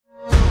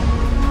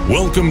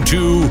Welcome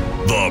to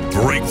the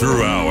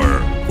Breakthrough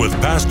Hour with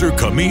Pastor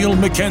Camille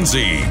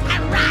McKenzie.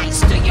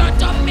 Arise to your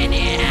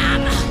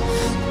dominion.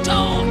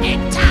 Though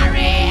it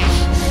tarry,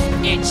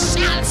 it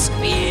shall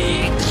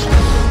speak.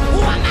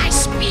 Who am I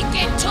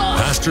speaking to?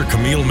 Pastor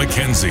Camille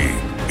McKenzie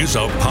is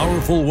a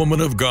powerful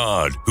woman of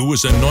God who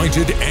is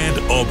anointed and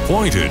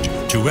appointed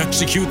to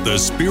execute the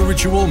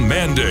spiritual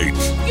mandate.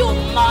 You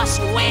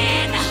must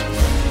win.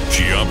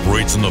 She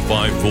operates in the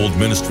fivefold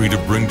ministry to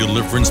bring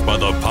deliverance by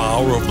the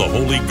power of the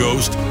Holy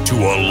Ghost to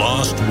a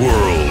lost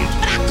world.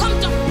 But I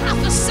come to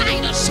prophesy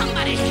to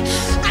somebody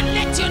and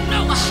let you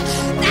know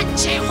that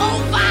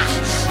Jehovah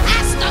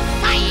has the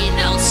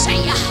final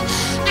say.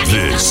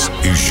 This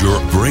is your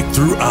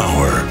Breakthrough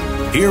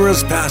Hour. Here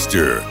is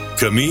Pastor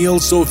Camille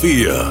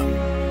Sophia.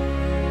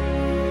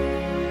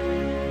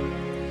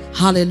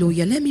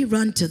 Hallelujah. Let me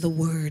run to the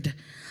word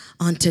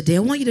on today. I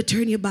want you to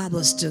turn your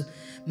Bibles to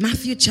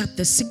Matthew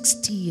chapter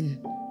 16,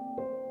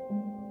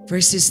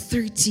 verses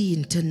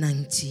 13 to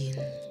 19.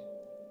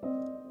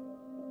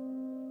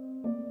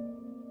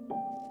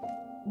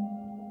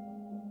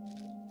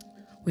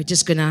 We're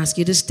just going to ask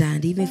you to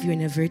stand, even if you're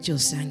in a virtual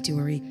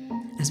sanctuary,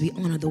 as we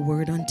honor the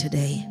word on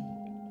today.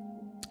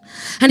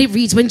 And it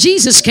reads, when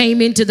Jesus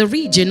came into the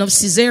region of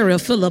Caesarea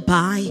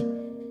Philippi,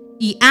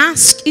 he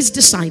asked his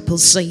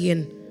disciples,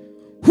 saying,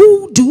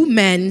 who do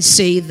men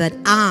say that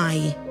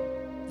I,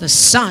 the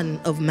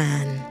Son of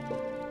Man,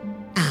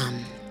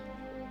 am?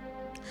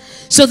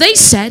 So they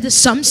said,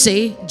 some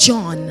say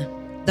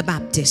John the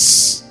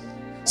Baptist,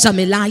 some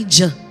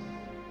Elijah,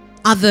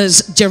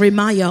 others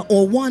Jeremiah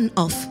or one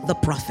of the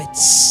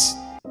prophets.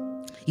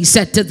 He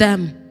said to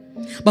them,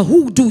 but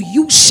who do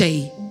you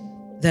say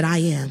that I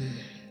am?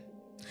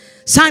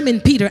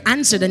 Simon Peter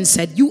answered and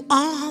said, you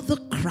are the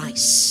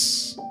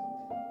Christ,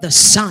 the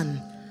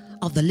Son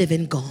of the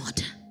living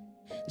God.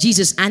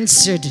 Jesus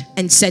answered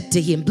and said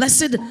to him,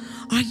 blessed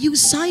are you,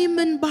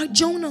 Simon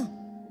Bar-Jonah,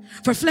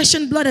 for flesh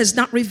and blood has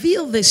not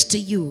revealed this to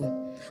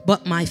you,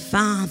 but my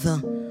Father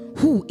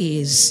who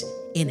is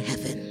in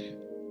heaven.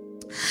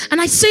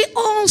 And I say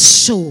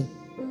also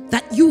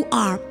that you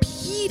are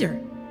Peter,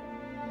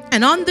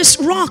 and on this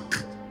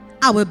rock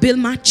I will build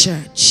my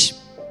church,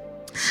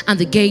 and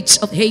the gates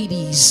of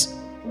Hades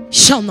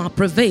shall not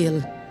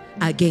prevail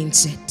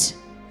against it.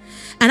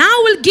 And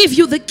I will give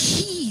you the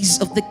keys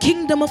of the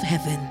kingdom of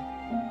heaven.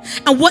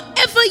 And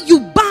whatever you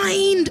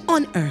bind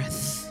on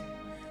earth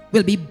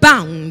will be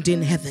bound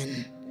in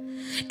heaven.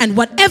 And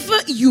whatever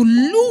you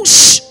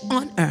loose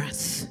on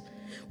earth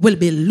will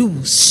be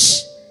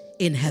loose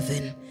in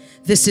heaven.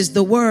 This is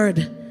the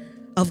word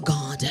of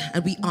God,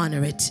 and we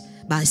honor it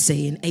by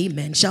saying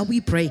amen. Shall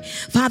we pray?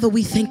 Father,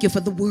 we thank you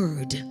for the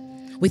word.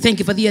 We thank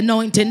you for the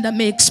anointing that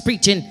makes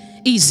preaching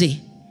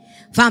easy.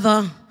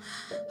 Father,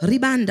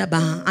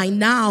 Ribandaba, I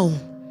now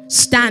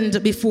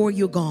stand before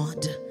you,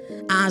 God,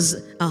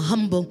 as a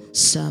humble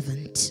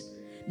servant.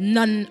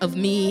 None of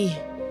me,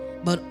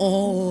 but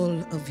all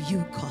of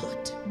you,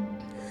 God.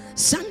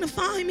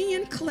 Sanctify me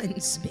and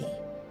cleanse me,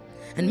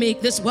 and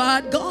make this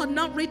word, God,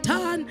 not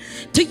return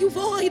to you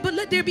void, but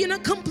let there be an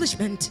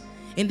accomplishment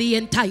in the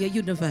entire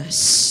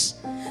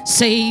universe.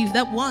 Save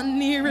that one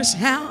nearest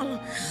hell.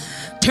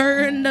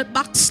 Turn the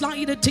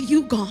backslider to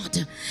you,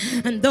 God.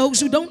 And those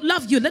who don't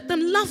love you, let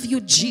them love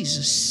you,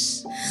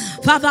 Jesus.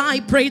 Father, I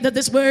pray that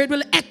this word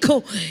will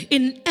echo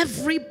in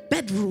every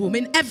bedroom,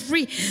 in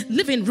every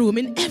living room,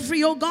 in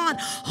every, oh God,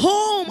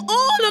 home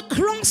all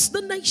across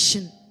the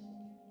nation.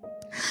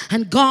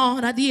 And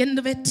God, at the end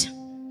of it,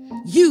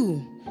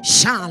 you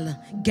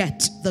shall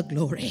get the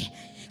glory.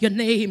 Your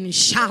name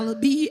shall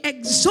be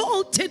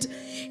exalted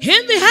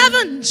in the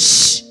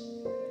heavens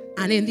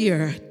and in the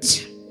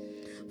earth.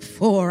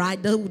 For I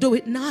do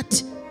it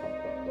not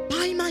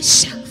by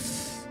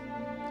myself,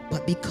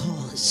 but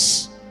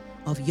because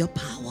of your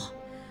power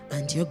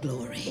and your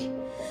glory.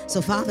 So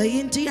Father,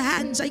 into your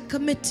hands I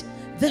commit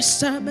this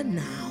sermon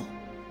now.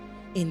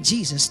 In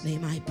Jesus'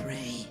 name I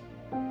pray.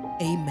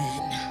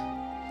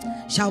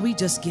 Amen. Shall we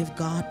just give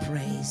God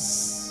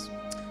praise?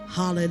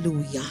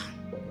 Hallelujah.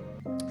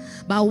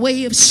 By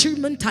way of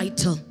sermon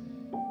title,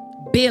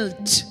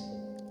 Built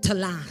to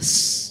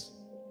Last.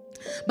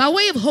 By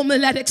way of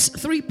homiletics,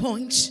 3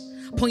 points.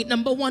 Point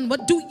number 1,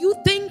 what do you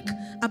think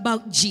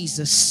about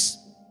Jesus?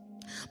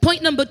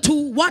 Point number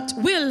 2, what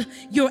will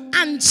your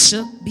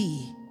answer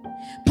be?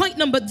 Point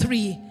number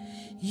 3,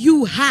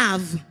 you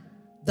have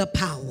the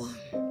power.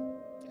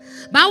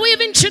 By way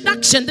of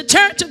introduction, the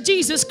Church of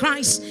Jesus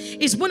Christ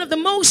is one of the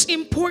most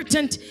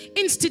important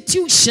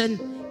institutions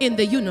in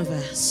the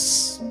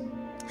universe.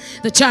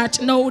 The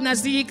church, known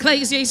as the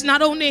ecclesia, is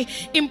not only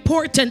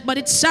important, but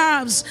it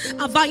serves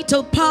a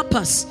vital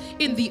purpose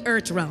in the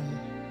earth realm.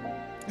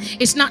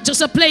 It's not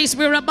just a place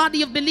where a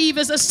body of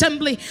believers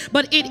assemble,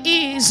 but it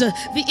is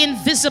the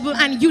invisible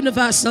and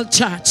universal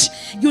church,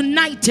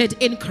 united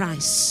in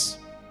Christ.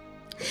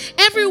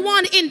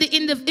 Everyone in the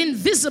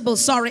invisible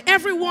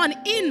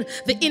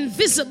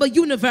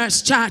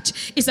universe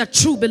church is a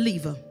true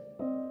believer.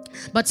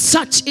 But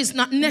such is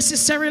not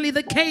necessarily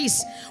the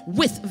case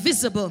with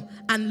visible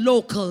and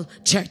local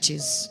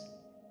churches.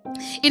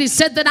 It is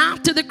said that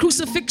after the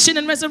crucifixion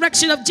and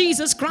resurrection of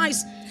Jesus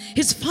Christ,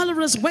 his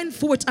followers went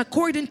forth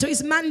according to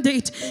his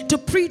mandate to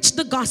preach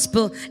the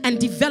gospel and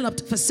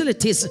developed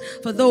facilities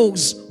for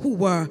those who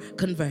were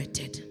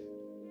converted.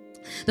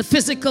 The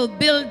physical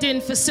building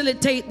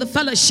facilitates the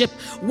fellowship,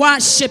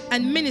 worship,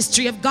 and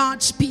ministry of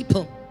God's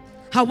people.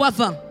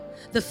 However,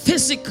 the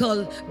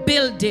physical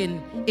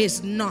building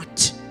is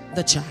not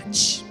the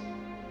church.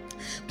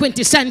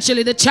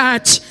 Quintessentially, the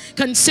church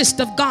consists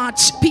of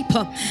God's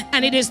people,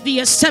 and it is the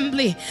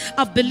assembly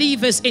of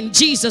believers in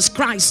Jesus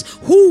Christ,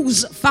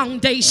 whose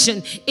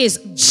foundation is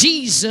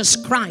Jesus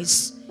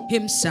Christ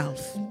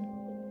himself.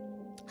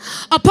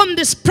 Upon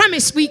this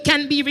premise, we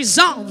can be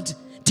resolved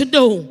to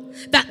know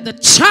that the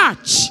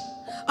church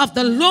of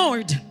the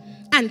Lord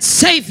and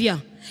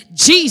Savior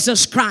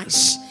Jesus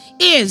Christ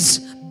is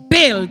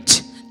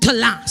built to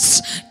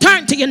last.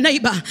 Turn to your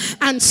neighbor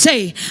and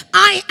say,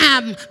 I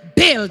am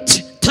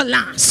built to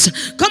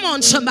last. Come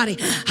on, somebody.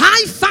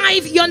 High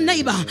five your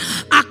neighbor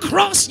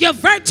across your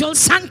virtual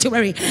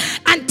sanctuary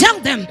and tell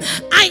them,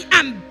 I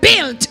am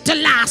built to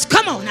last.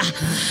 Come on.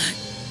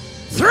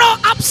 Throw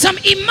up some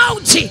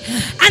emoji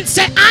and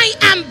say, I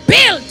am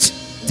built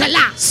to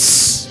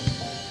last.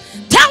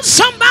 Tell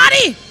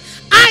somebody,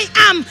 I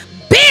am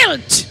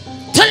built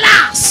to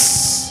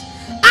last.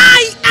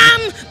 I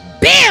am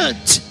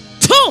built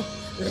to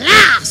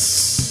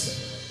last.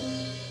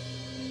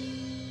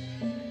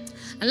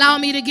 Allow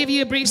me to give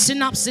you a brief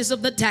synopsis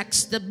of the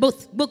text, the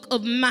book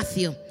of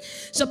Matthew.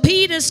 So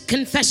Peter's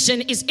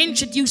confession is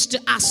introduced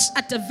to us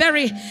at a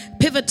very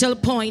pivotal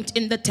point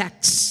in the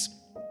text.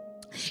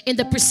 In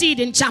the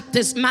preceding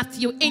chapters,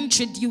 Matthew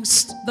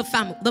introduced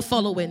the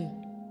following: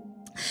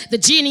 the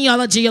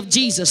genealogy of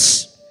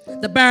Jesus,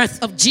 the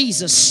birth of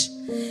Jesus,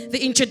 the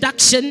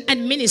introduction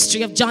and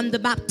ministry of John the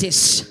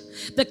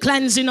Baptist, the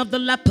cleansing of the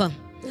leper,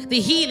 the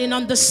healing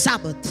on the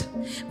Sabbath,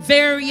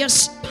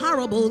 various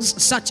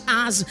parables such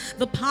as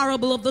the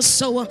parable of the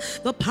sower,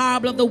 the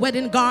parable of the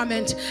wedding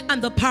garment,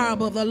 and the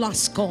parable of the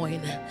lost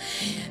coin.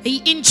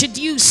 He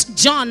introduced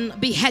John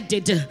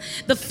beheaded,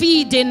 the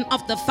feeding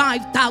of the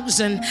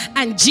 5,000,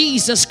 and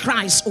Jesus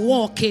Christ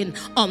walking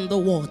on the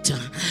water.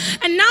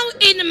 And now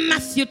in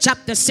Matthew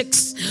chapter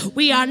 6,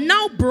 we are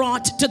now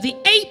brought to the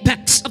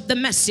apex of the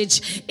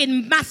message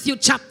in Matthew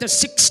chapter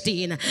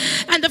 16.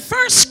 And the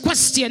first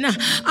question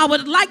I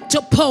would like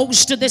to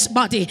pose to this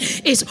body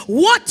is,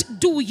 what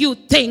do you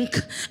think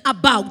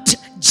about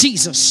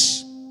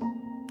Jesus?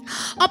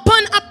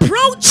 Upon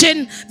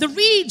approaching the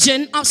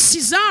region of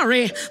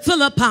Caesarea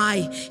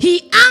Philippi,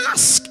 he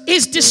asked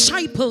his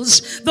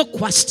disciples the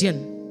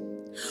question,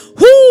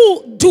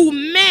 who do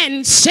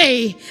men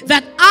say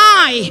that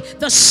I,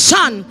 the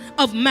Son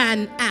of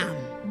Man, am?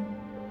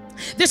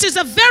 This is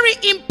a very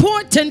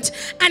important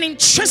and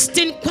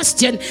interesting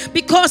question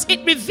because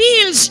it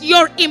reveals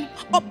your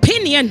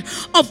opinion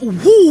of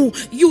who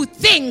you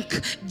think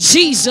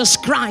Jesus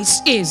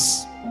Christ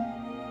is.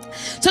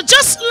 So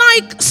just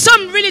like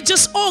some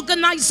religious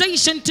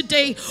organization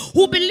today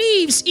who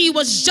believes he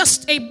was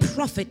just a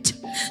prophet,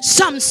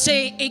 some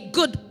say a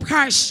good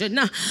person,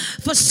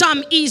 for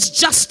some he's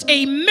just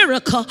a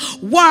miracle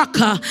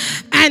worker,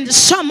 and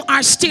some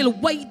are still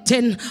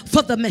waiting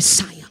for the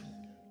Messiah.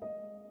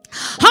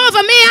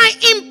 However, may I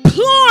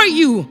implore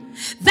you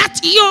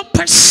that your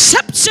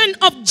perception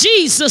of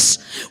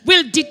Jesus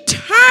will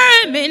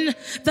determine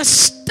the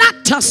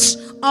status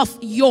of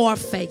your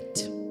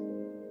faith.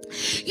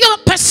 Your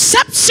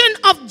perception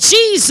of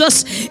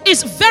Jesus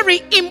is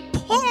very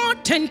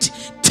important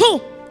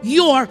to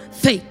your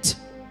faith.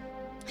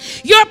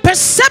 Your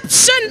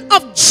perception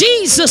of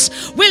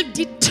Jesus will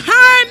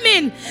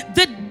determine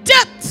the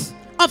depth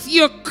of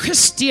your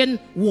Christian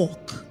walk.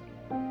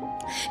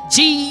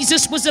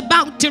 Jesus was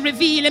about to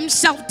reveal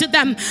himself to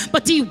them,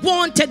 but he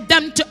wanted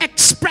them to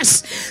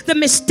express the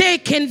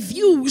mistaken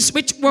views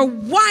which were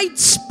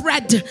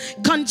widespread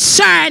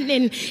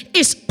concerning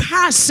his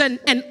person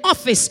and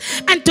office,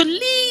 and to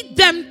lead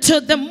them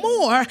to the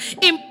more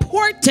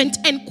important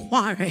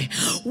inquiry: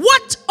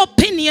 what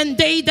opinion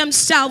they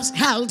themselves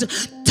held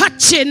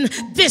touching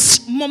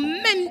this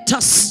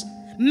momentous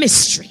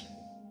mystery.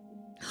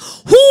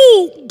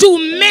 Who do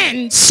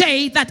men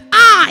say that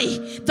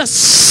I, the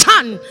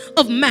Son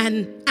of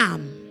Man,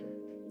 am?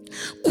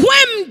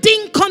 Quem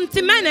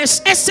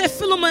dincontimenes esse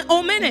philome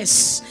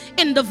omenes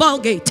in the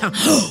Vulgate.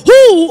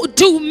 Who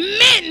do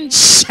men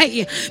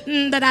say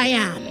that I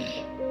am?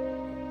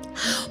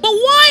 But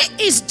why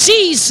is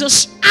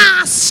Jesus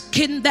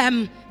asking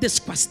them this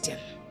question?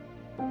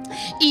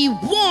 He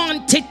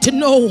wanted to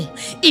know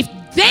if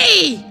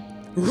they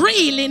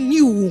really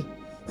knew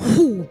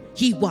who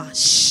he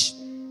was.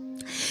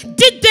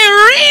 Did they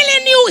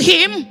really knew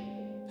him,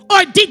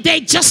 or did they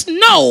just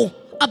know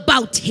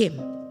about him?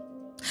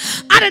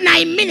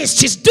 Adonai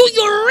Ministries, do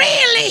you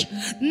really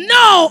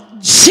know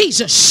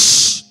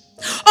Jesus?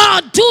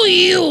 Or do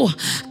you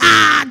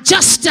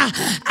just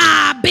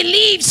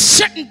believe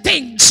certain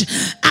things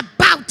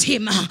about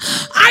him?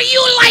 Are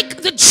you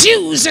like the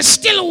Jews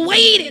still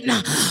waiting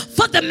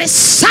for the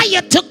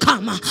Messiah to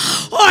come?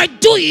 Or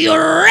do you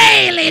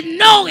really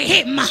know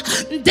him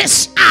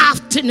this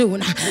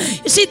afternoon?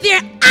 You see,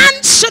 their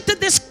answer to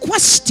this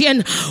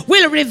question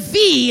will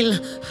reveal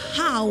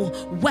how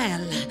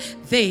well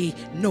they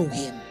know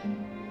him.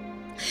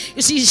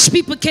 You see, these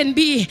people can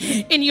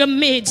be in your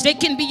midst. They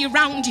can be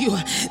around you.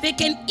 They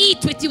can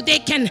eat with you. They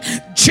can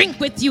drink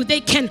with you. They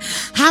can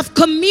have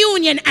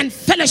communion and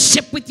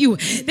fellowship with you.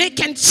 They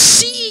can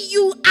see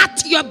you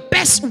at your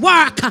best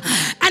work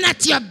and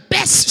at your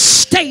best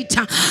state,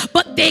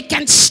 but they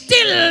can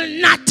still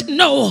not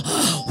know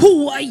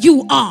who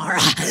you are.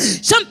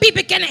 Some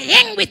people can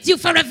hang with you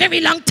for a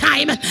very long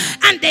time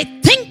and they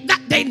think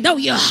that they know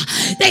you.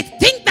 They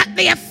think that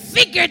they have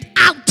figured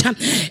out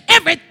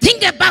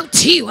everything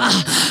about you.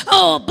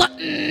 Oh, but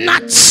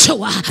not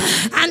so.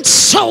 And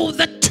so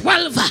the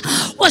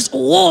 12 was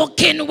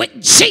walking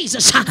with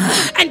Jesus,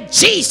 and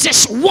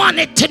Jesus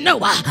wanted to know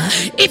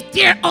if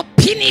their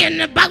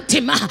opinion about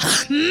him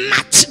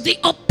matched the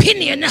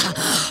opinion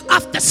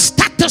of the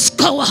status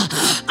quo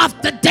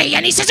of the day.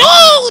 And he says,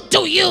 who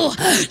do you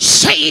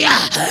say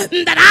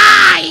that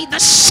I, the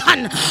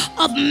Son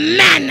of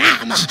Man,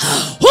 am?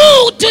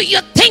 Who do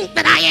you think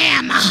that I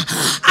am?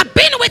 I've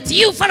been with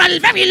you for a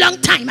very long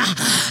time,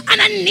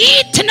 and I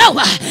need to know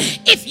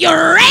if you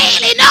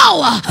really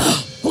know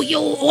who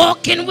you're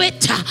walking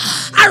with.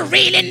 I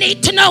really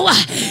need to know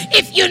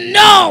if you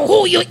know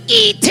who you're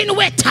eating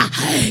with,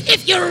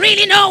 if you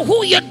really know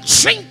who you're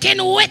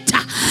drinking with.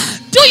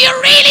 Do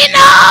you really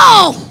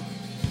know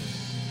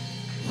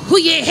who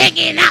you're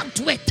hanging out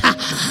with?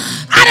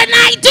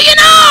 Adonai, do you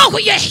know who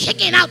you're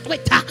hanging out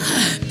with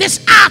this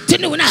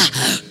afternoon?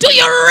 Do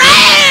you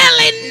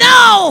really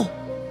know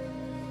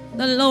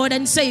the Lord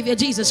and Savior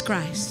Jesus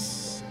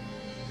Christ?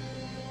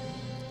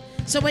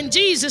 So when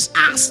Jesus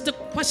asked the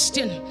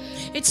question,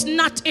 it's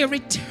not a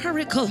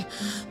rhetorical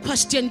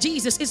question.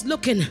 Jesus is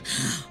looking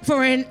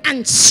for an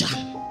answer.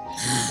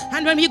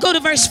 And when you go to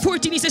verse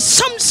 14, he says,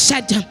 some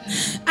said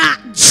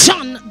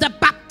John the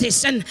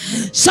Baptist, and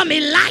some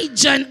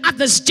Elijah, and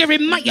others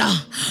Jeremiah,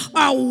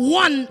 are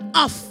one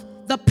of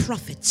the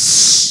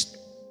prophets.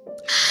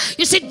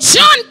 You see,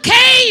 John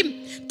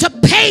came to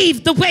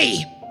pave the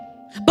way,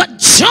 but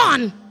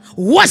John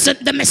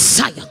wasn't the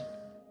Messiah.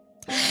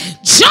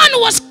 John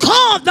was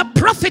called the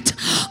prophet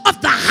of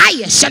the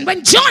highest, and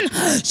when John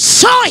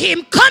saw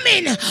him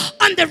coming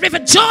on the river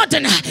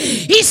Jordan,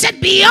 he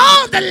said,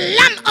 behold the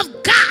Lamb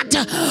of God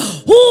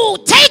who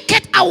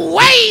taketh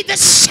away the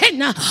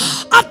sin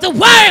of the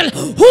world,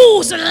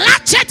 whose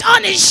latchet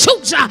on his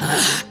shoes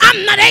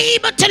I'm not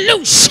able to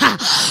loose.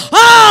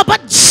 Oh,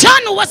 but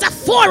John was a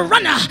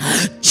forerunner.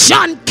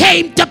 John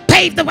came to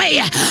pave the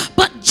way,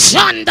 but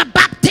John the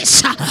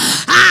Baptist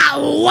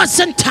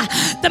wasn't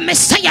the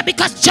Messiah,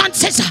 because John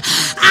says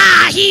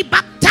he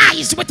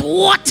baptized with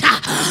water,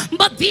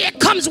 but there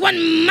comes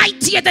one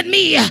mightier than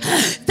me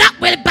that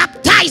will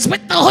baptize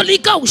with the Holy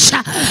Ghost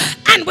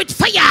and with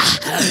fire.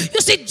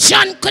 You see,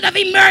 John could have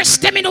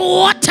immersed them in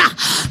water,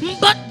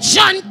 but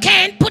John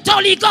can't put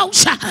Holy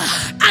Ghost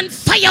and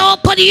fire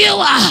upon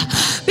you,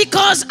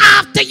 because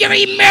after you're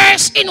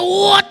immersed in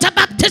water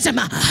baptism,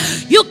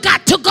 you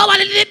got to go a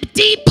little bit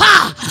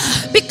deeper,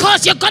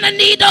 because you're gonna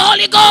need the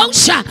Holy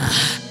Ghost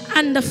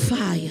and the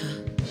fire.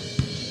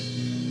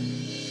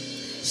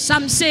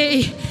 Some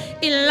say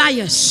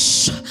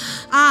Elias.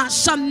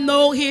 Some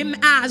know him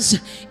as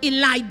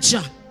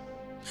Elijah,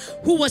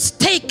 who was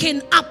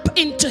taken up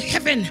into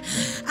heaven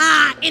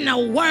in a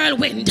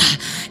whirlwind.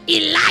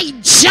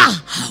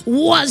 Elijah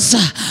was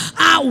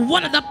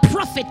one of the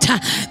prophets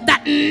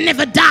that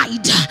never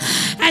died.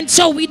 And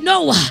so we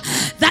know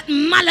that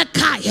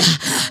Malachi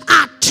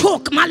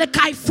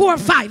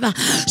 4:5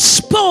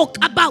 spoke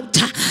about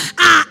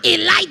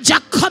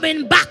Elijah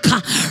coming back,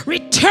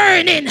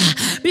 returning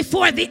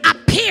before the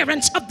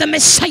appearance of the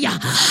Messiah.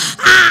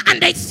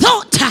 And they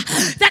thought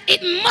that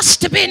it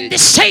must have been the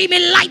same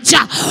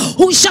Elijah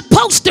who's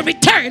supposed to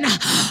return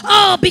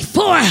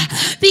before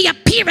the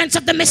appearance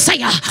of the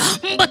Messiah.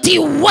 But he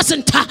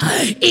wasn't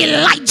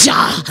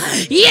Elijah.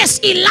 Yes,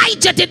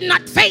 Elijah did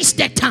not face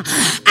death.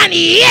 And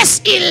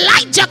yes,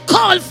 Elijah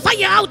called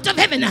fire out of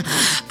heaven.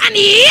 And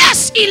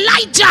yes,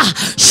 Elijah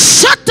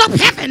shut up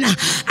heaven.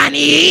 And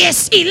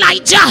yes,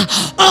 Elijah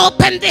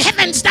opened the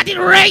heavens that it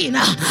rained.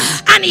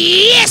 And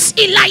yes,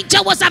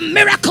 Elijah was a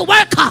miracle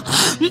worker.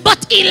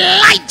 But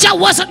Elijah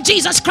wasn't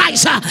Jesus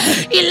Christ.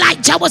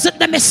 Elijah wasn't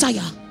the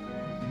Messiah.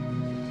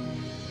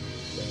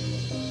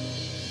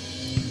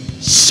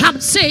 Some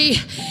say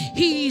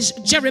he's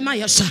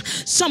Jeremiah.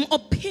 Some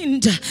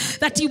opined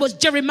that he was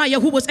Jeremiah,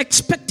 who was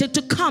expected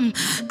to come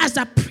as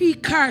a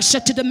precursor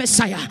to the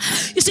Messiah.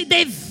 You see,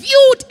 they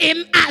viewed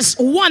him as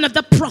one of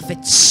the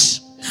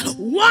prophets,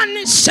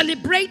 one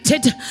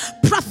celebrated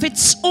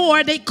prophets,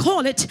 or they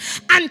call it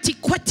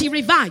antiquity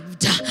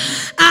revived,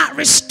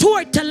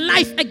 restored to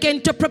life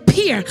again to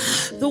prepare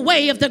the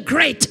way of the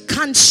great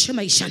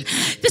consummation.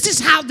 This is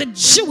how the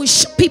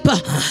Jewish people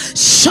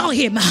saw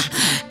him,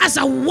 as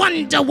a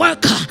wonder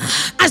worker,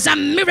 as a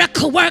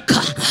miracle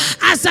worker,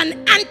 as an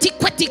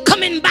antiquity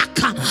coming back.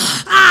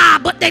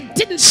 But they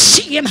didn't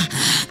see him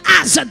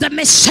as the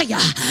Messiah.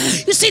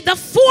 You see, the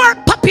four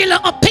popular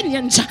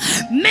opinions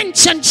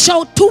mentioned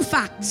show two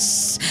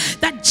facts: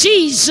 that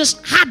Jesus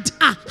had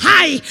a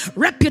high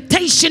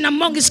reputation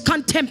among his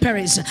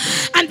contemporaries,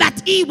 and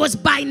that he was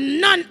by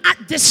none at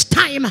this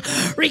time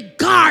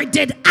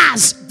regarded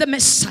as the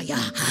Messiah.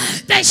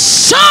 They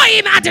saw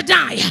him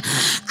Adonai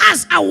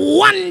as a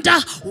wonder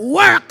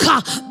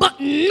worker, but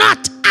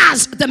not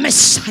as the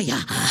Messiah.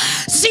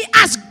 See,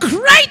 as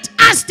great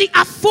as the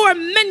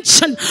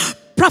aforementioned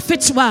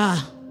prophets were,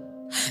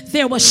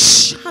 there was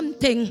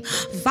something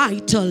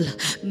vital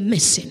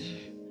missing.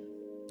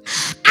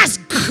 As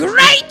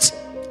great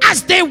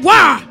as they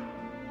were,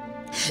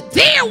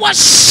 there was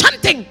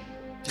something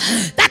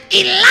that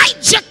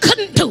Elijah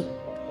couldn't do.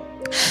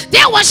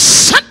 There was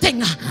something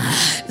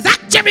that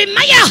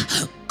Jeremiah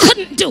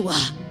couldn't do.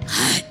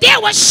 There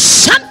was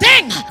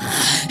something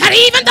that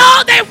even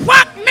though they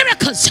worked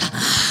miracles,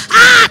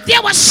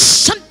 there was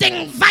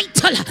something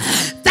vital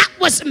that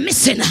was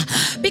missing,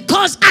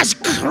 because as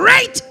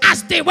great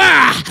as they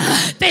were,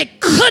 they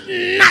could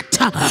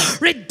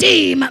not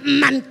redeem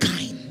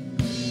mankind.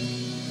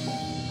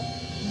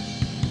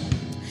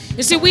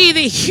 You see, we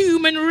the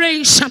human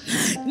race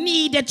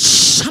needed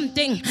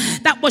something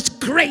that was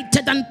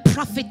greater than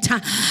prophet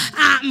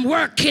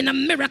working a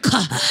miracle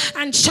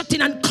and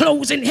shutting and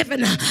closing heaven.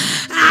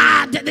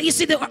 You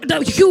see,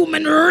 the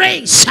human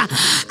race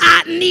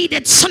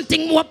needed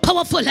something more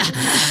powerful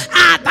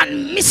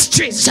than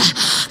mysteries.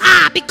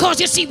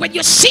 Because you see, when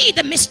you see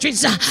the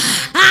mysteries,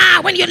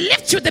 when you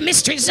live through the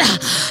mysteries,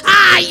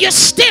 you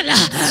still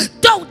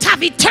don't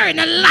have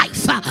eternal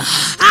life.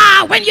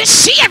 When you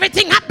see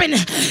everything happen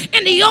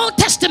in the Old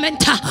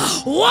Testament,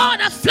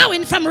 water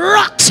flowing from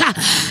rocks,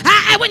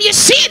 when you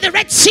see the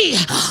Red Sea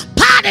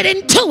parted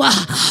in two,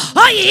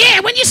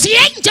 when you see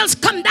angels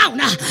come down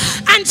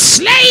and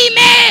slay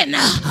men,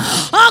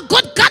 oh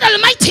good God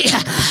Almighty,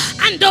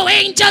 and though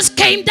angels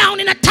came down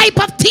in a type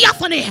of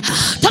theophany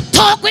to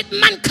talk with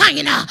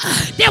mankind,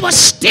 there was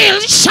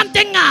still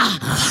something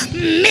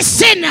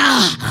missing,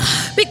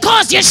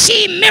 because you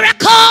see,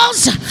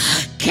 miracles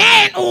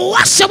can't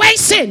wash away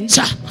sins.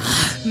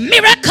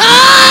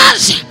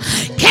 Miracles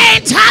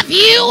can't have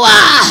you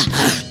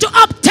to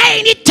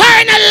obtain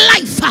eternal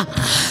life.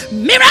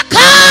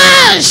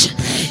 Miracles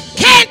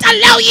can't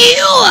allow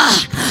you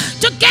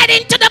to get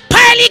into the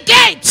pearly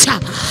gates.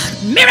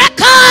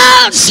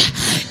 Miracles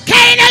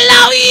can't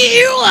allow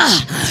you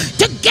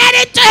to get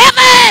into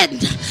heaven.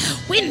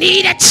 We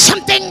needed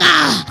something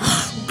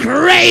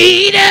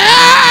greater.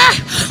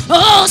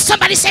 Oh,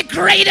 somebody said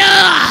greater.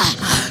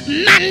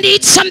 Man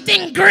needs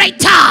something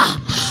greater.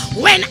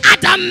 When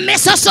Adam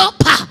messes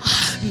up,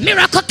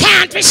 miracle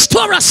can't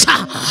restore us.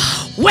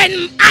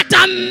 When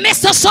Adam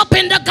messes us up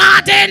in the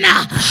garden,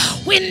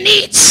 we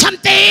need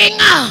something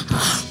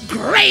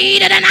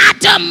greater than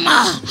Adam,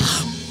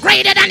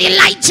 greater than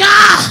Elijah,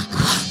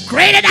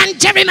 greater than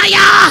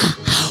Jeremiah.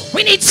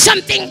 We need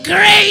something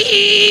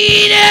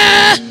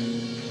greater.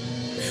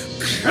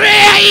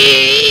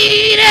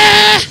 Greater.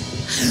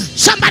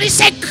 Somebody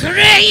say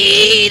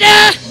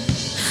greater.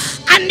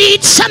 I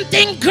need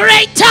something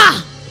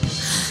greater.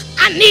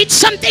 I need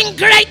something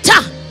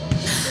greater.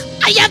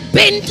 I have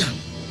been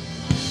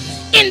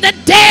in the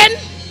den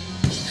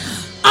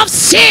of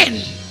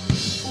sin.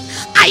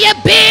 I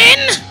have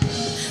been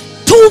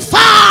too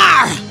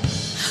far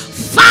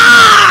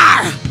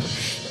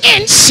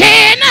in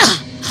sin.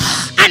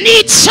 I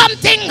need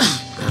something.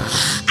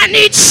 I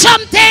need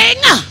something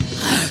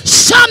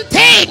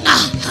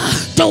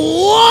to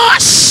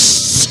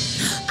wash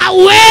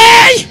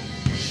away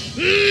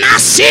my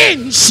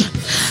sins.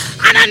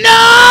 And I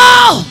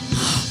know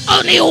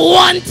only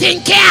one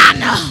thing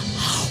can.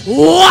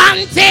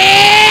 One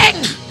thing.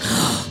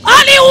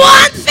 Only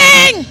one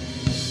thing.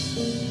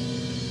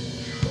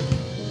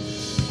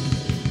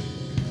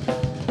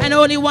 And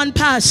only one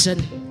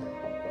person.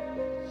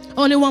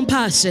 Only one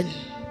person.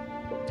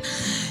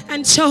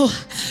 And so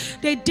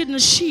they didn't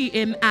see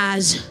him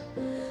as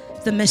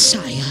the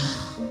Messiah.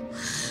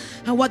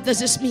 And what does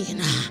this mean?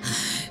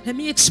 Let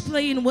me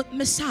explain what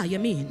Messiah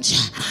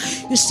means.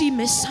 You see,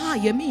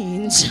 Messiah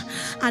means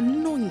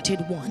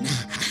anointed one.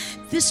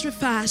 This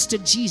refers to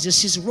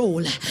Jesus'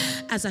 role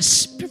as a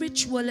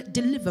spiritual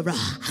deliverer,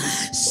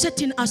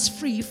 setting us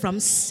free from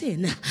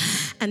sin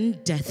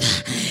and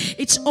death.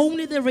 It's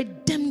only the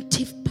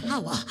redemptive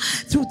power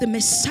through the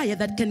Messiah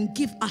that can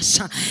give us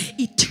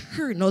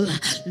eternal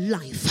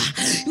life.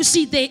 You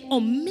see, they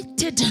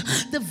omitted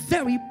the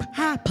very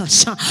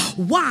purpose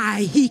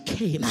why he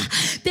came.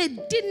 They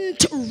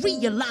didn't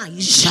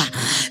realize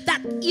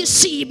that, you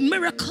see,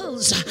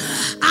 miracles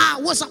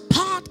was a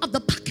part of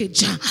the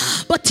package,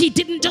 but he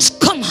didn't just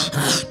come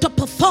to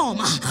perform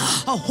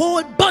a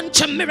whole bunch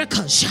of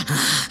miracles.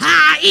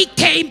 He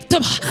came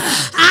to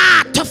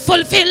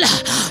fulfill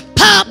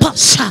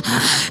purpose.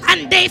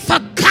 And they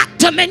forgot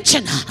to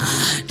mention,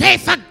 they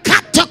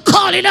forgot to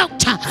call it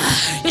out.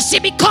 You see,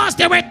 because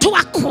they were too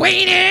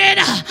acquainted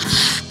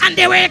and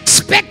they were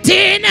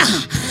expecting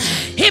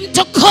him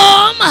to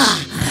come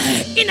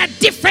in a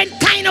different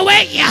kind of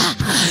way.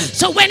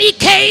 So when he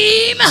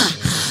came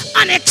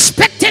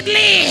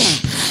unexpectedly,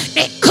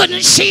 they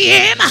couldn't see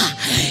him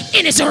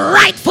in his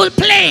rightful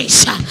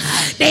place.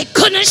 They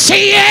couldn't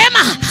see him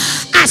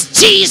as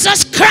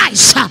Jesus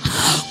Christ.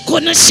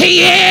 Couldn't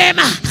see him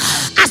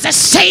as the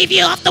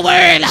Savior of the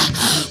world.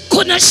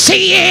 Couldn't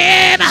see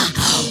him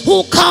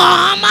who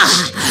come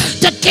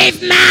to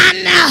give man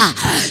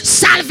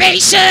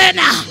salvation,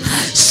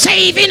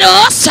 saving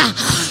us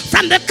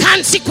from the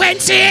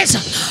consequences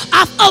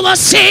of our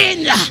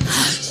sin.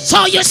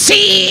 So you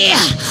see,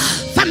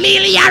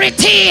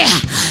 familiarity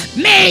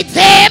made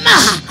them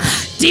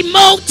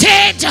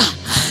demoted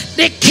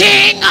the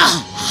King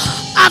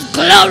of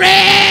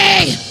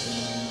Glory.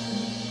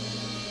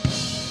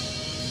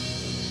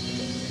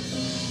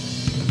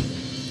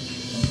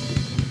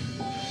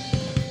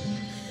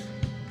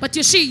 But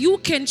you see, you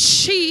can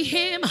see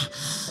him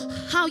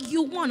how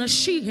you want to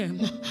see him,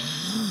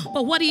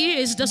 but what he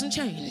is doesn't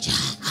change.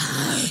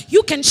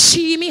 You can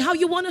see me how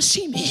you want to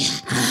see me.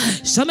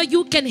 Some of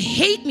you can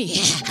hate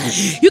me.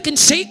 You can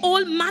say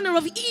all manner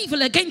of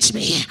evil against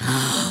me.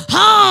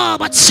 Oh,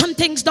 but some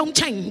things don't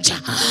change.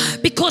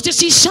 Because you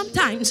see,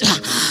 sometimes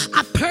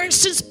a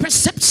person's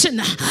perception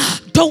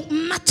don't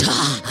matter.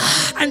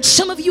 And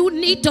some of you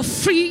need to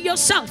free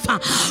yourself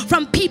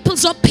from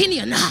people's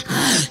opinion.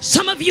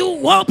 Some of you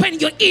open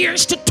your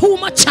ears to too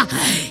much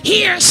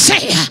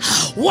hearsay.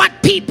 What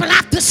people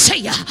have to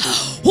say.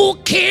 Who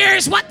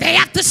cares what they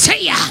have to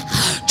say?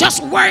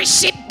 Just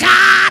worship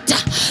God.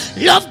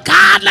 Love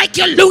God like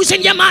you're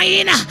losing your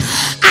mind.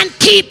 And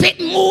keep it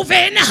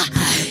moving.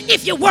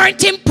 If you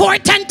weren't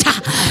important,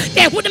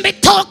 they wouldn't be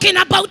talking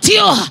about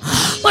you.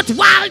 But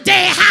while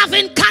they're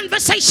having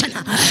conversation,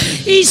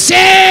 he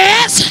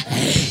says,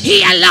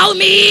 he allowed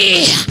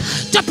me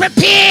to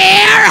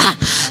prepare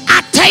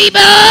a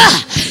table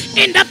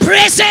in the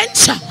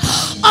presence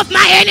of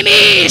my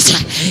enemies.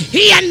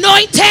 He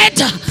anointed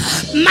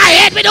my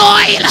head with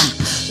oil,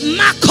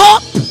 my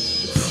cup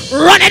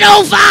running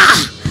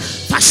over.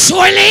 For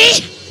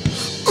surely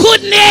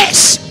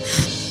goodness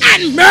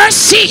and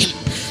mercy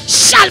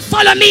shall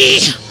follow me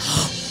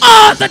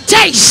all the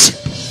days,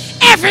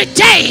 every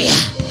day.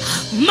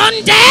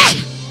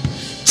 Monday,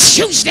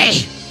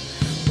 Tuesday,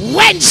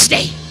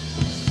 Wednesday,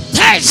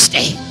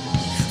 Thursday,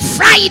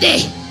 Friday,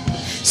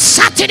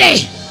 Saturday,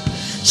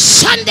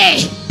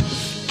 Sunday,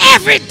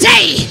 every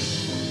day,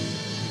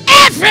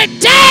 every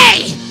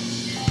day,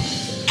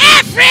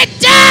 every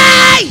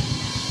day.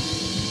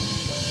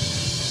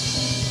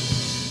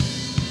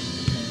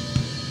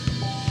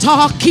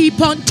 Talk,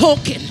 keep on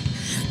talking.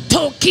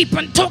 Talk, keep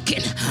on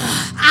talking.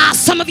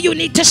 Some of you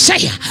need to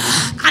say,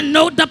 I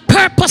know the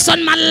purpose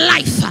on my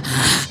life,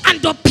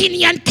 and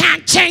opinion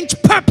can't change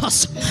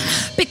purpose,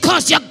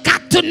 because you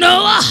got to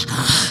know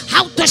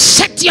how to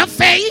set your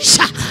face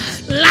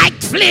like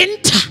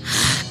flint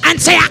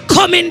and say, I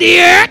come in the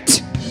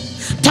earth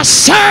to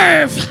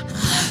serve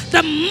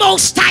the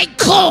Most High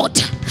God,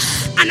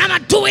 and I'm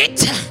gonna do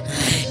it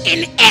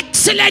in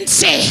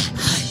excellency.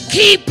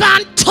 Keep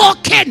on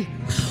talking.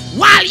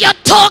 While you're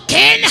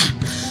talking,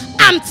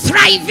 I'm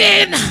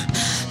thriving,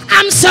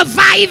 I'm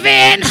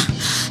surviving,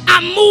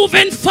 I'm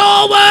moving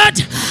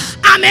forward,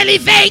 I'm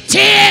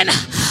elevating.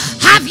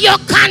 Have your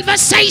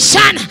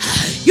conversation.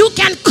 You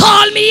can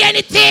call me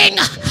anything,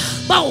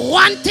 but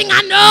one thing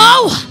I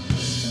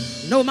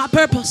know my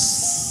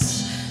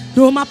purpose.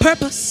 Know my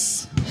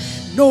purpose.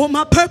 Know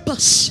my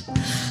purpose.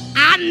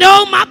 I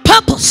know my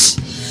purpose.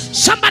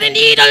 Somebody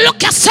need to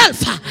look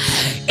yourself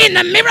in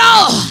the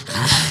mirror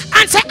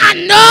and say, I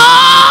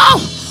know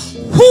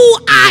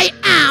who I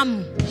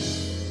am.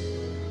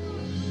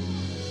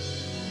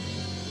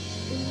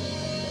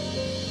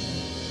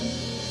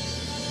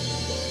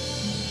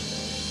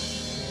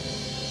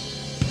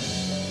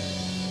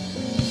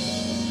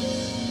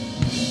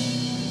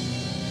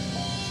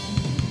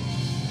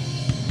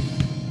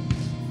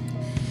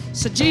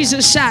 So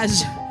Jesus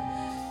says,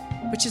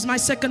 which is my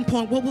second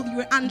point, what will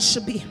your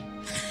answer be?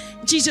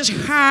 Jesus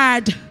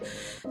heard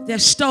their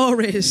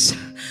stories.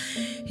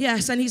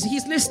 Yes, and he's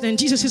listening.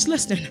 Jesus is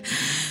listening.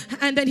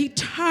 And then he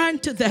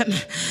turned to them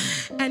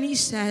and he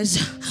says,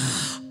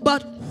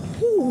 but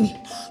who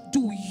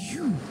do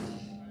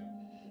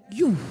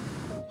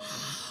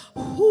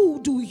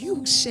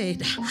say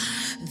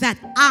that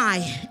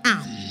I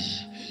am?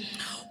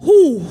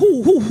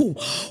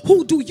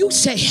 Who do you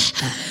say?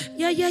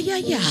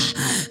 Yeah.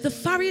 The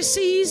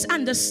Pharisees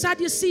and the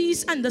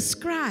Sadducees and the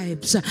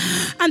scribes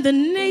and the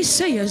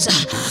naysayers,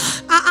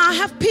 I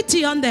have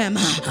pity on them.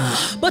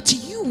 But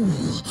you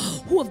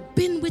who have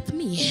been with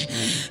me,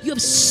 you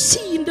have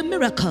seen the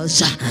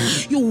miracles.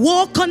 You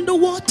walk on the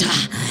water.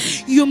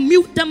 You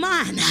mute the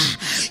man.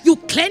 You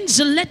cleansed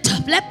the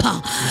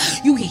leper.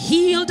 You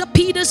healed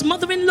Peter's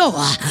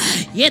mother-in-law.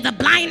 Yeah, the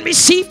blind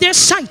received their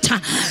sight.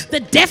 The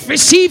deaf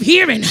received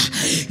hearing.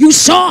 You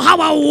saw how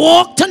I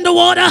walked on the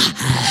water.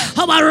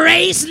 How I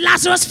raised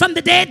Lazarus from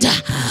the dead.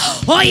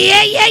 Oh,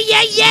 yeah.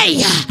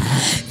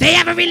 They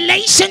have a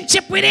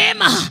relationship with him.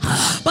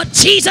 But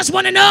Jesus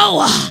want to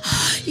know.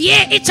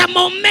 Yeah, it's a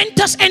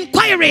momentous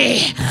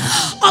inquiry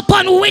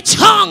upon which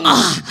hung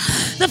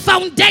the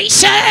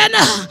foundation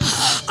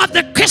of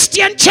the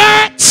Christian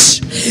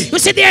church. You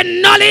see, their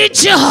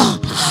knowledge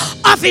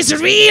of his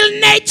real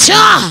nature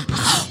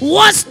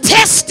was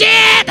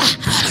tested.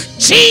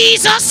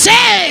 Jesus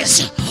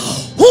says,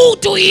 who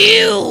do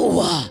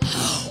you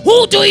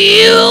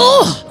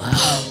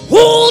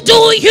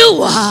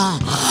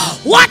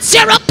what's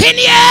your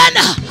opinion?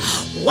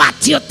 What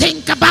do you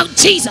think about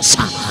Jesus?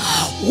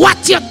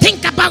 What do you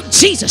think about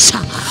Jesus?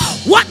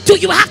 What do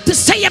you have to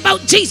say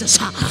about Jesus?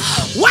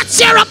 What's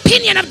your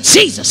opinion of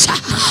Jesus?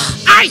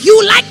 Are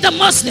you like the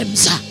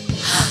Muslims?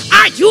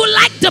 Are you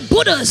like the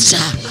Buddhas?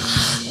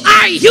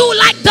 Are you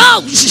like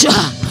those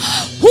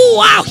who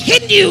are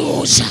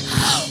Hindus?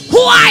 Who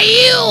are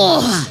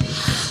you?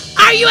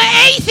 Are you an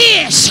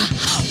atheist?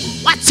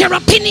 What's your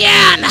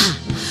opinion?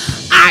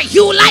 Are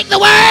you like the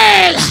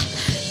world?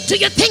 Do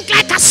you think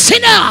like a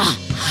sinner?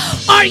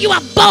 Or you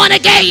are born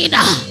again,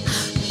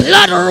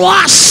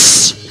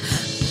 blood-washed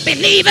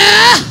believer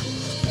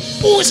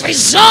who's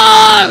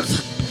resolved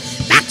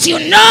that you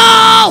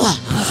know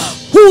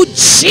who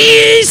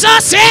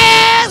Jesus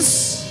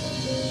is?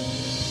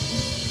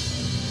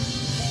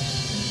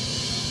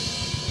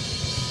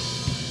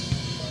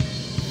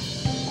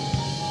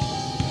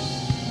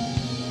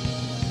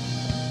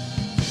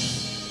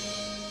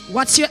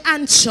 What's your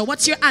answer?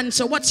 What's your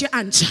answer? What's your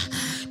answer?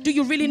 Do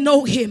you really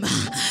know him?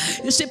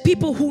 You see,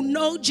 people who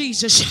know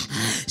Jesus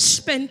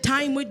spend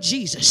time with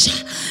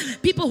Jesus.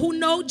 People who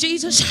know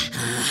Jesus,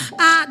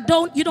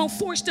 you don't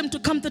force them to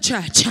come to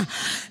church.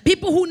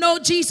 People who know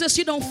Jesus,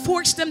 you don't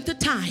force them to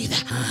tithe.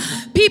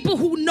 People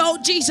who know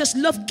Jesus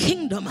love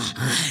kingdom.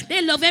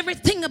 They love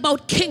everything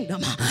about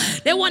kingdom.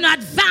 They want to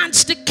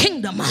advance the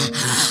kingdom.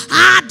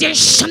 There's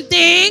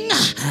something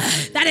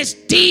that is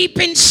deep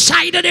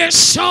inside of their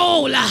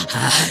soul.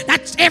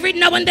 That's every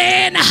now and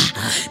then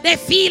they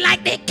feel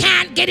like they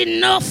can't get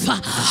enough.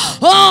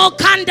 Oh,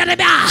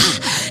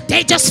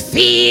 they just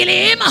feel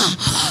him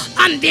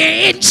on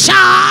their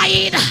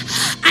inside,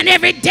 and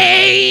every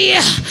day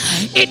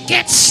it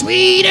gets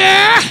sweeter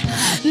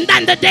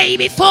than the day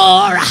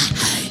before.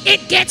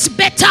 It gets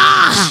better.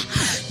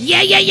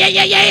 Yeah.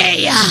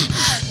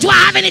 Do I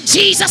have any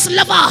Jesus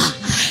lover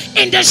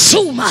in the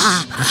Zoom?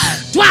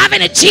 Do I have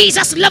any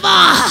Jesus lover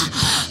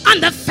on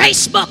the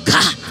Facebook?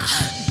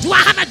 Do I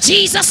have a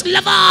Jesus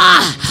lover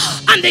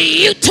on the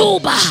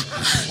YouTube?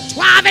 Do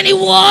I have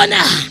anyone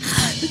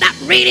that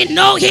really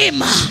know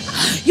him?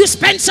 You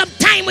spend some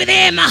time with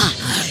him.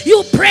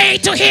 You pray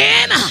to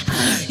him.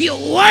 You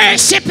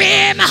worship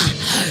him.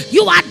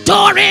 You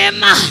adore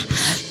him.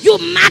 You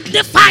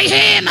magnify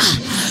him.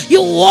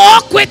 You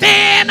walk with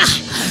him.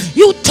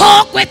 You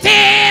talk with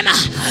him.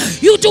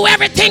 You do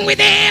everything with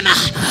him.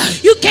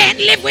 You can't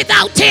live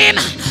without him.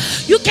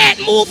 You can't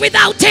move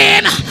without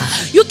him.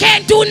 You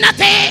can't do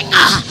nothing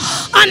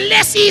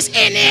unless he's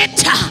in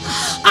it.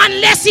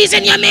 Unless he's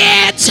in your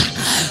midst.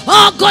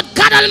 Oh, good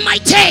God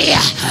Almighty.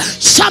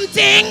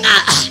 Something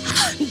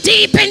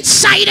deep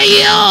inside of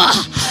you.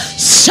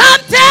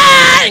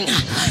 Something.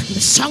 The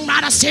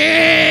songwriter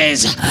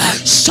says,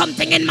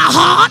 something in my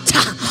heart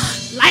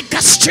like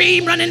a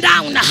stream running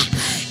down.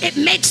 It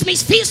makes me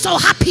feel so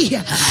happy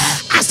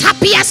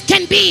as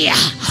can be,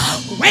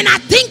 when I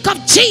think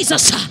of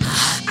Jesus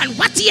and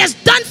what he has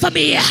done for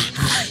me.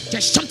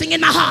 There's something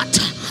in my heart.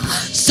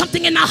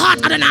 Something in my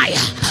heart, Adonai.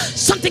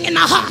 Something in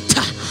my heart.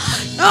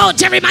 Oh,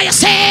 Jeremiah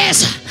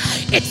says,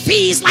 it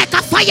feels like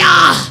a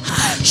fire.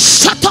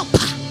 Shut up.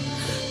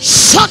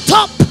 Shut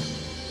up.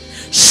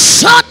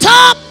 Shut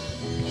up.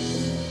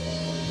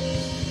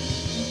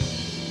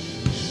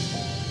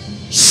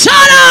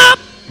 Shut up.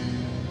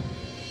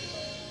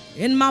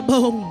 In my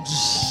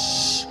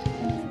bones.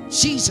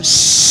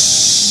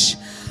 Jesus.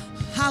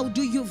 How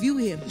do you view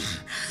him?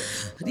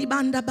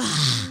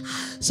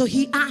 So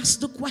he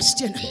asked the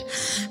question.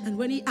 And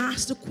when he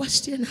asked the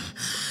question,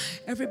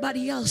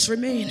 everybody else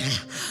remained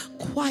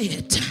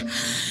quiet,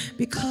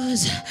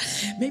 because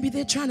maybe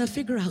they're trying to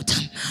figure out,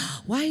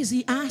 why is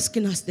he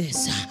asking us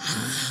this?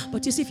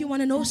 But you see, if you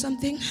want to know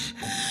something,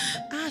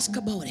 ask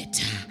about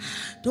it.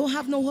 Don't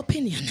have no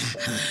opinion.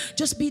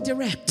 Just be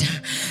direct.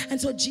 And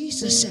so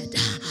Jesus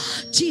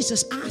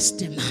asked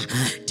him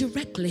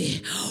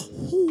directly,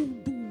 who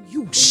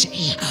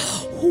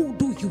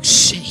do you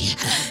say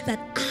that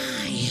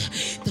I,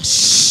 the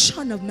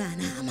Son Son of Man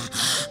am.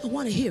 I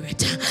want to hear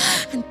it.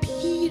 And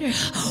Peter,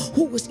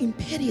 who was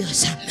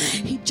impetuous,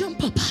 he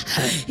jumped up.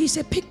 He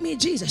said, pick me,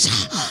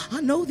 Jesus.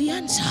 I know the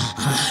answer.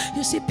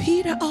 You see,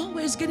 Peter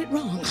always get it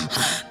wrong.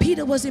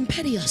 Peter was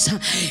impetuous.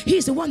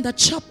 He's the one that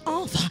chopped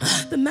off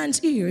the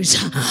man's ears.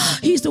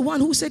 He's the one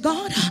who said,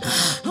 God,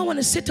 I want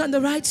to sit on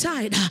the right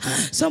side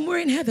somewhere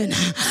in heaven.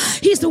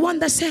 He's the one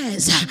that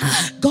says,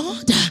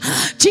 God,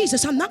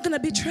 Jesus, I'm not going to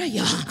betray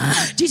you.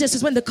 Jesus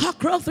says, when the cock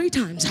crows 3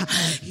 times,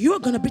 you're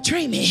going to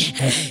betray me.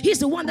 He's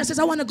the one that says,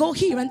 I want to go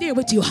here and there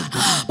with you,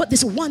 but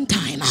this one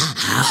time.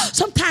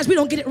 Sometimes we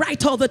don't get it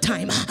right all the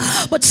time,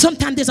 but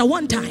sometimes there's a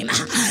one time.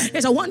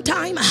 There's a one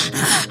time,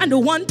 and the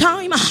one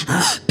time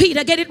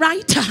Peter get it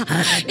right,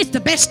 it's the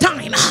best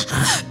time.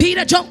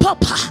 Peter jump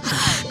up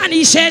and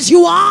he says,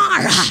 you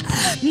are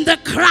the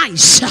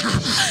Christ,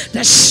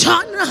 the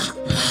Son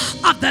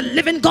of the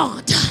living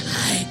God.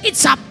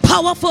 It's a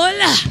powerful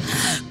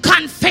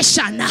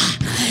confession.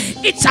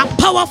 It's a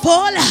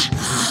powerful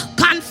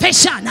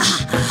confession.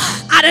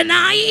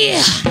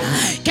 Adonai,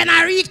 can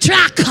I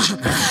retract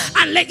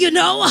and let you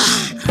know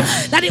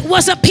that it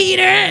wasn't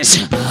Peter's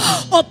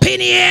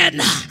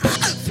opinion?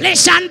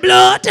 Flesh and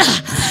blood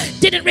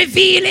didn't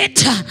reveal it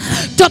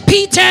to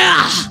Peter.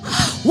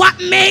 What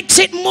makes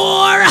it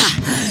more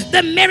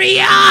the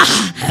merrier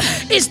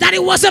is that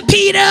it wasn't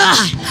Peter.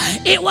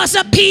 It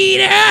wasn't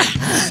Peter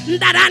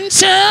that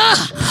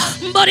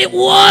answered, but it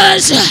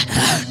was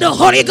the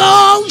Holy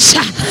Ghost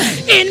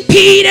in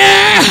Peter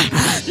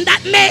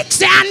that makes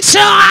the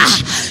answer.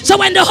 So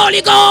when the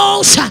Holy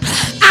Ghost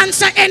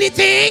answer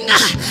anything,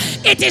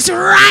 it is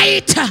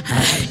right.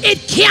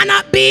 It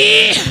cannot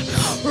be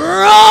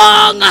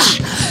wrong.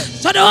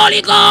 So the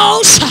Holy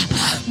Ghost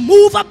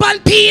move upon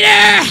Peter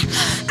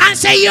and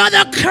say, you're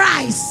the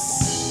Christ.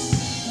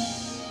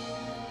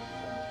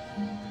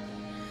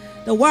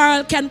 The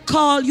world can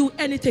call you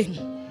anything.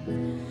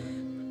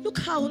 Look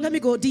how, let me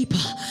go deeper.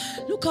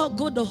 Look how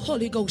good the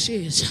Holy Ghost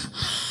is.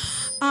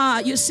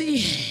 You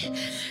see,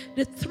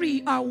 the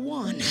 3 are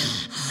one.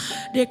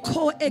 They're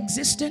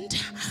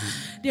co-existent,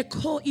 they're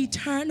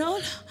co-eternal,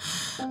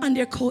 and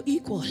they're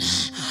co-equal.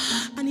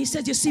 And he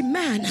says, you see,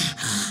 man,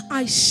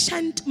 I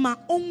sent my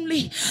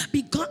only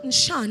begotten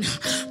Son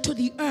to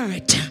the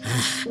earth,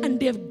 and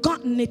they've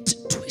gotten it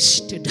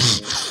twisted.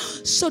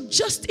 So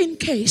just in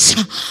case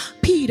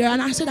Peter,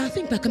 and I said, I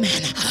think like a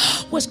man,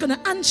 was going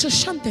to answer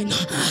something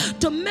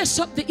to mess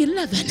up the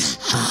 11,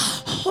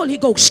 Holy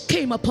Ghost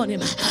came upon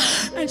him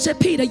and said,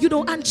 Peter, you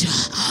don't answer.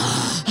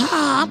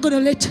 I'm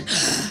going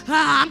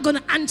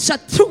to answer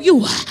through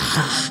you.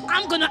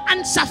 I'm going to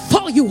answer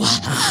for you.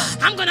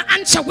 I'm going to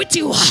answer with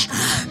you.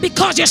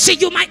 Because you see,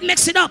 you might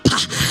mix it up.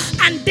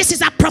 And this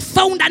is a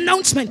profound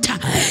announcement.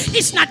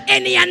 It's not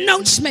any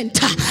announcement.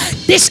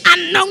 This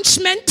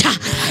announcement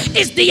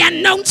is the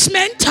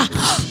announcement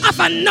of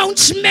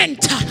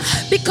announcement.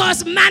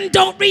 Because man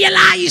don't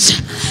realize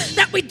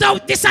that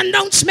without this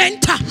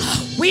announcement,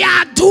 we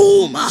are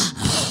doomed.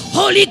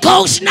 Holy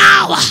Ghost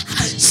now,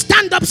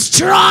 stand up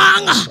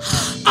strong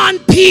on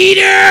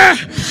Peter.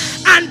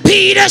 And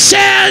Peter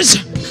says,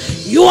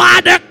 you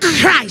are the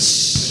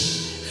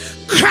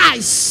Christ.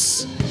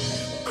 Christ.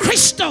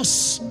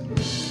 Christos.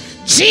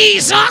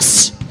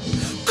 Jesus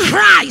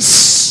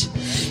Christ.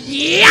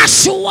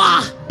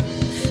 Yeshua.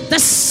 The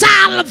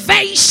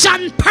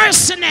salvation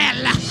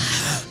personnel.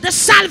 The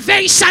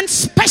salvation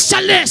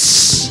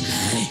specialist.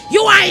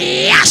 You are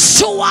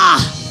Yeshua.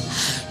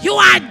 You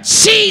are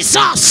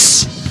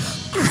Jesus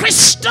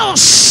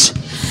Christos,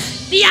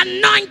 the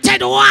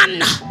anointed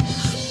one,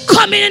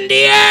 coming in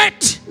the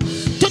earth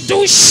to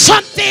do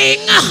something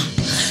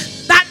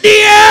that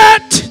the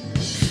earth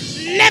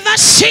never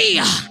see.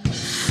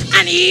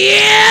 And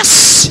yes,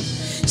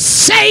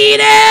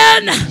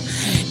 Satan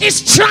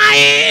is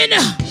trying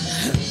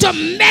to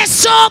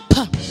mess up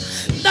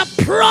the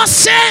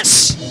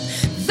process.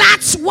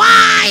 That's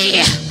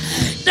why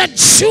the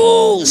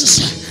Jews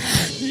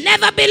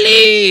never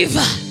believe.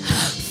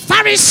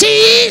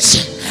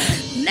 Pharisees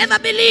never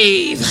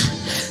believe.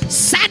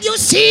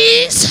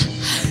 Sadducees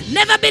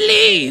never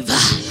believe.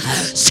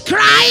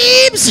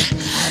 Scribes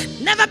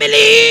never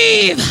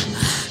believe.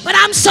 But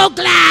I'm so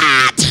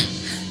glad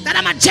that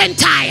I'm a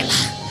Gentile.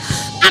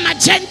 I'm a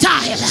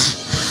Gentile.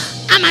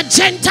 I'm a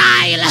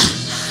Gentile.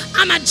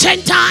 I'm a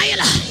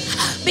Gentile.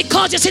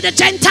 Because you see, the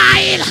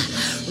Gentile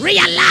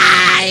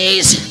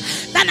realize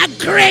that a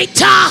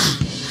greater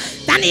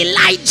than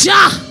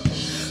Elijah,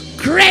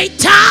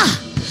 greater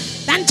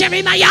than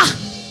Jeremiah,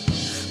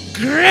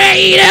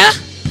 greater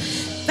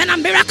than a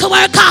miracle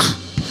worker,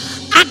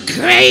 a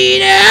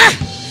greater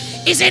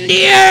is in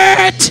the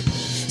earth.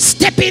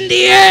 Step in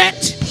the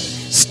earth.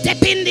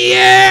 Step in the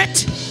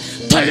earth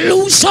to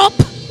loose up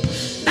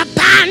the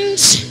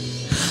bands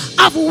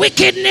of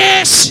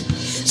wickedness.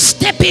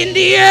 Step in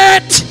the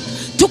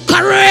earth to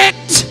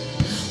correct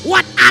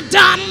what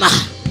Adam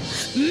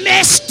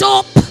messed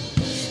up.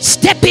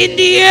 Step in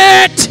the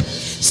earth.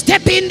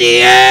 Step in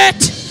the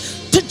earth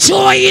to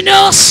join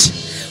us,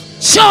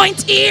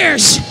 joint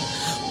ears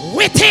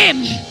with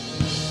him.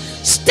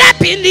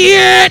 Step in the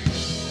earth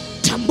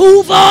to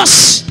move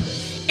us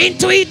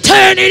into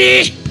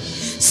eternity.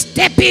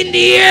 Step in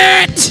the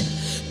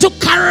earth to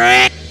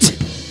correct.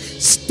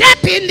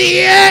 Step in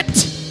the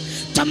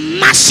earth to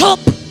mash up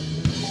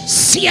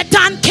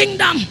Satan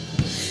kingdom.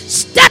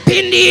 Step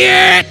in the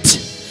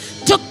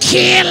earth to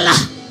kill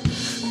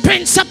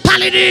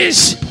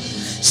principalities.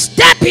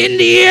 Step in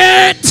the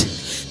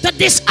earth to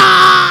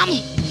disarm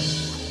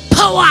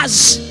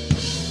powers.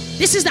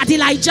 This is not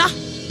Elijah,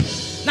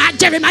 not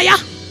Jeremiah.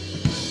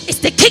 It's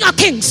the King of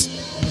Kings,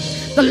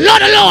 the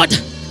Lord of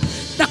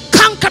Lords, the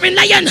conquering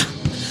lion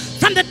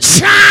from the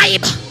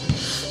tribe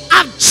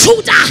of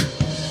Judah.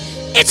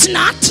 It's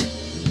not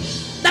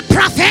the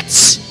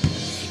prophets.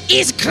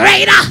 Is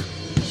greater.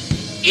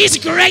 Is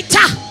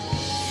greater.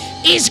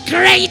 Is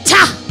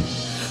greater.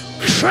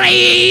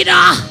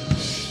 Greater.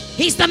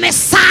 He's the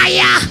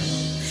Messiah,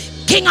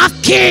 King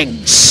of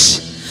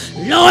Kings,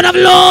 Lord of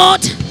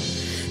Lords,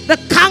 the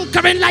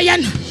conquering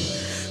lion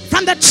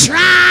from the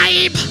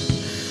tribe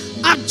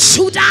of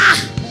Judah.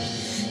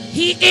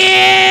 He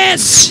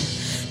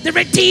is the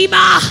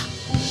Redeemer,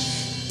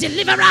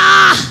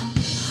 Deliverer,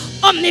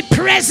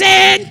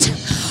 omnipresent,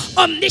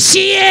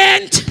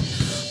 omniscient,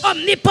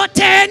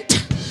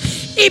 omnipotent,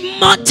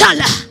 immortal,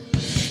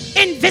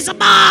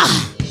 invisible,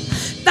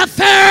 the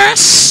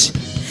first,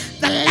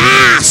 the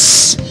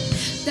last,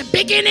 the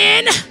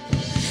beginning,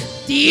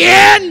 the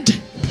end.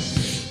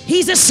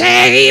 He's the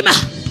same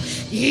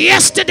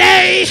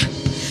yesterday,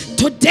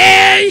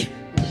 today,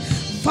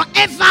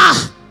 forever.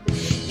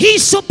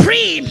 He's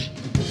supreme,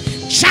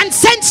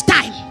 transcends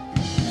time.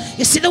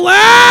 You see, the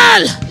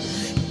world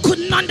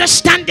couldn't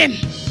understand him.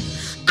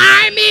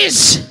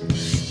 Armies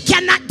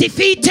cannot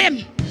defeat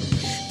him.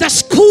 The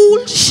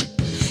schools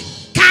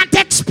can't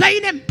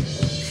explain him.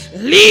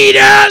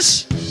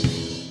 Leaders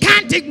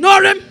can't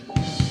ignore him.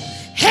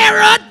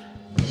 Herod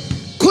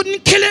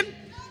couldn't kill him.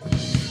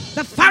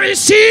 The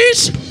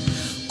Pharisees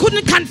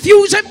couldn't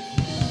confuse him.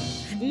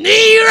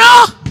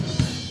 Nero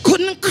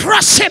couldn't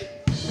crush him.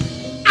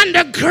 And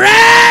the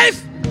grave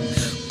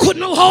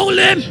couldn't hold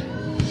him.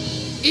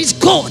 He's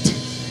God.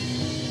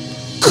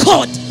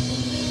 God.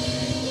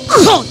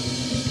 God.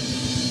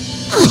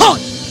 God.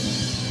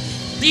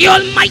 The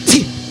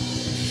Almighty.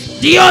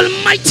 The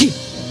Almighty.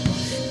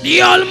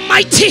 The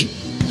Almighty.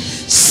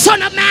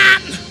 Son of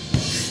Man.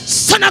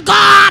 Son of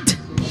God.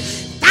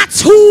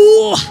 That's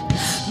who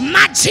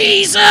my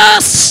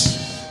Jesus.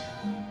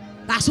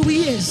 That's who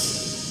he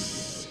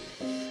is.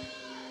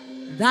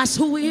 That's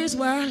who he is,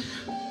 world.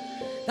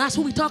 That's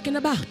who we're talking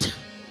about.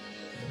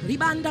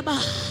 Ribandaba.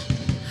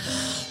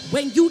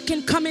 When you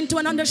can come into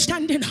an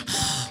understanding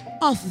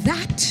of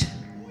that,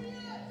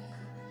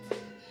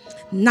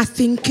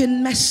 nothing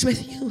can mess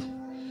with you.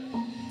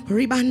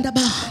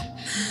 Ribandaba.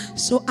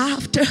 So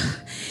after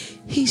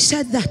he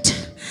said that,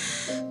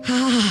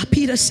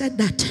 Peter said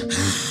that,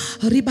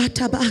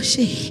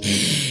 Ribatabashi,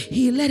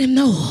 he let him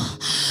know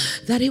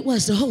that it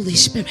was the Holy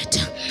Spirit.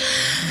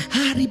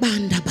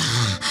 Ribandaba.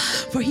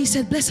 For he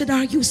said, blessed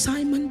are you,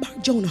 Simon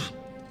Bar-Jonah,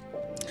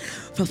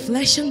 for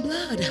flesh and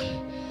blood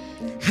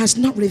has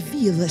not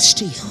revealed this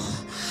to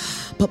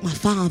you, but my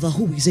Father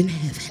who is in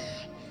heaven.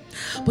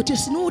 But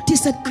just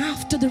notice that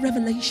after the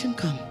revelation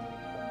come,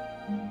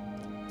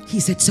 he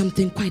said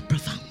something quite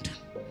profound.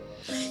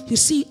 You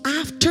see,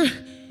 after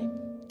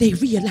they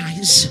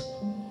realize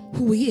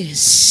who he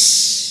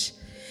is,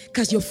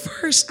 because you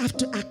first have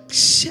to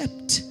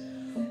accept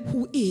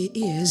who he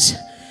is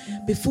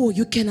before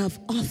you can have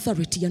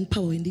authority and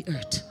power in the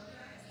earth.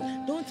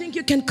 Don't think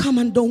you can come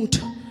and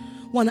don't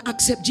want to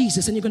accept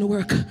Jesus and you're going to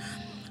work.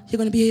 You're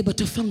going to be able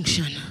to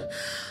function.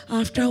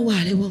 After a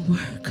while it won't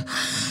work.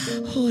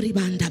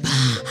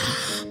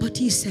 But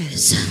he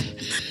says,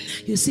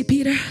 you see,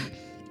 Peter,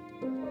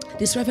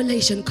 this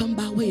revelation come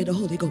by way of the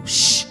Holy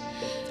Ghost.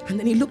 And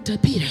then he looked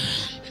at Peter.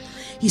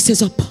 He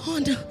says,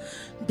 upon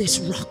this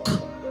rock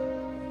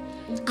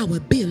I will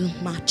build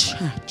my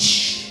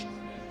church,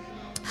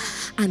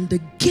 and the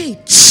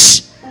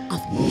gates of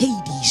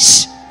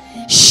Hades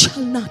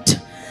shall not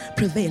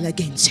prevail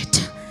against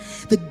it.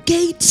 The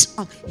gates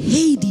of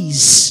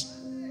Hades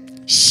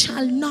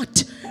shall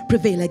not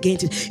prevail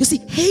against it. You see,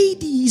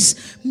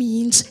 Hades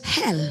means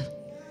hell.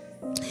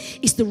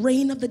 It's the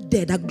reign of the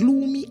dead, a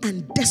gloomy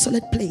and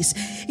desolate place.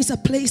 It's a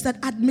place that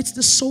admits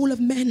the soul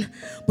of men,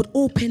 but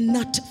open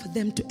not for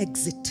them to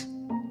exit.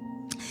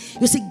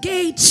 You see,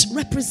 gates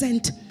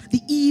represent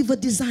the evil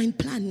design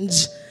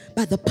plans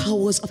by the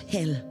powers of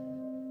hell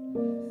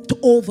to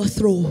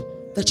overthrow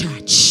the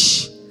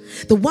church.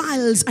 The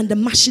wiles and the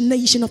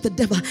machination of the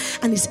devil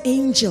and his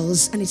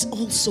angels, and it's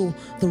also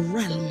the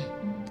realm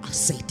of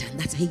Satan.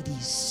 That's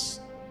Hades.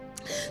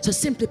 So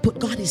simply put,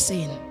 God is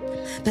saying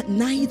that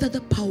neither the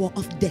power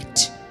of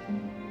death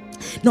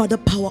nor the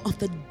power of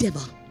the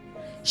devil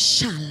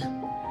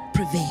shall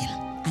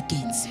prevail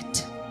against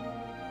it.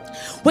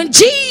 When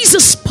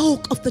Jesus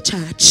spoke of the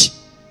church,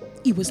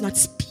 he was not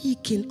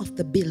speaking of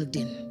the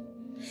building.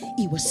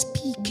 He was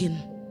speaking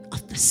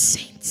of the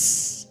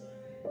saints.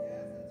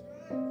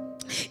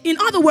 In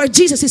other words,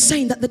 Jesus is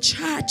saying that the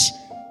church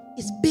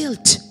is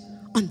built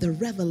on the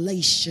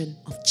revelation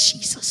of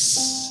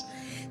Jesus.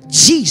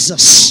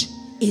 Jesus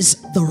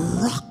is the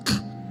rock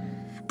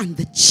and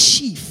the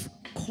chief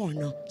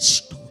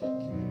cornerstone.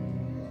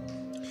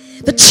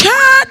 The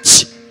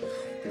church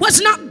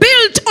was not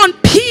built on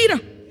Peter.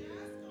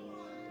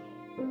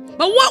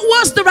 But what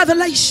was the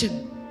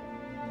revelation?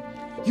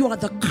 You are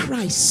the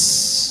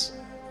Christ,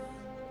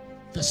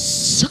 the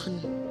Son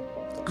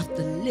of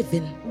the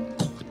living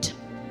God.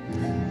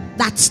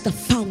 That's the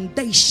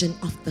foundation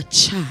of the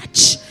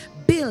church,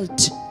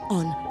 built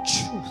on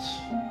truth.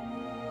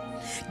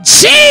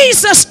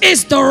 Jesus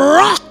is the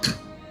rock.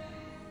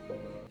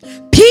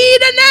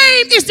 Peter's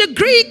name is the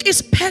Greek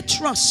is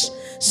Petros,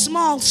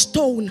 small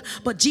stone,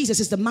 but Jesus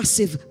is the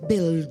massive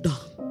builder.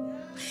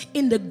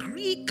 In the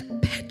Greek,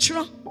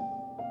 Petra,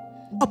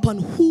 upon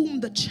whom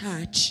the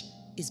church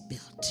is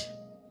built.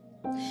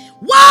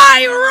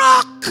 Why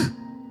rock?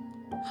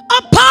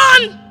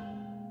 Upon.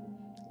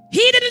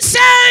 He didn't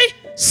say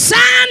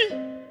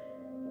sand.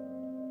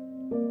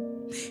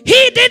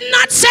 He did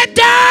not say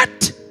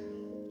dirt.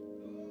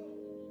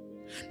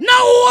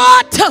 No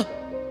water.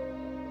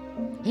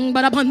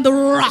 But upon the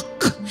rock.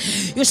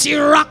 You see,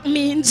 rock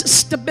means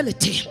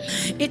stability.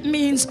 It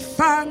means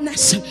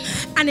firmness.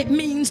 And it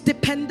means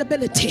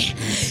dependability.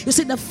 You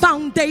see, the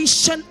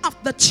foundation of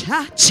the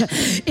church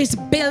is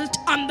built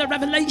on the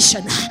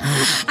revelation.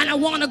 And I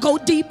want to go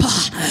deeper.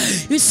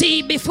 You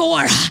see,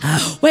 before,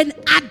 when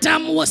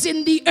Adam was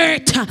in the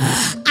earth,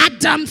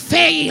 Adam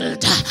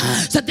failed.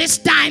 So this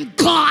time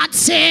God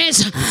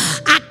says,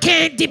 I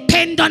can't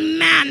depend on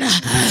man,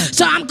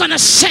 so I'm gonna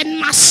send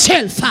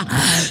myself.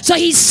 So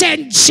he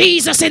sent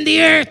Jesus in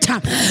the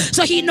earth.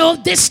 So he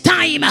knows this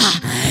time,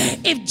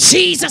 if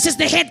Jesus is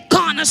the head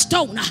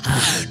cornerstone,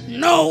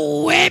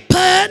 no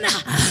weapon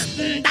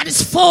that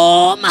is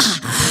formed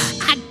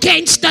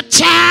against the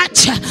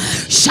church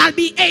shall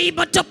be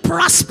able to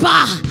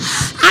prosper.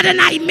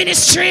 Adonai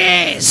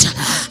Ministries,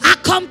 I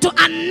come to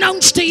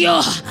announce to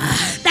you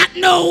that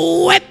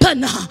no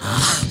weapon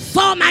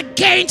formed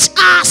against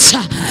us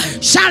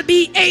shall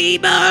be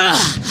able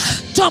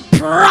to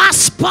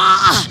prosper,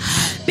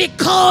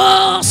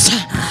 because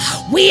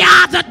we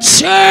are the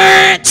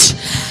church.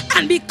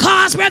 And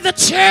because we're the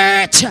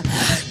church,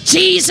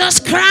 Jesus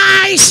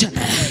Christ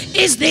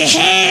is the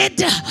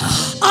head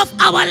of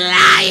our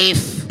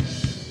life.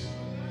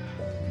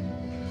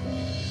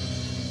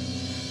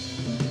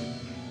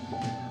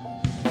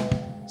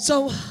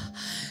 So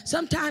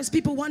sometimes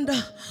people wonder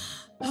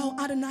how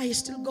Adonai is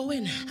still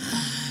going,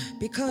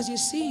 because you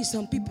see,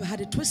 some people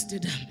had it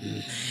twisted.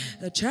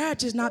 The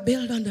church is not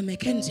built on the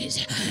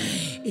Mackenzies,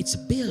 it's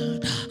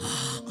built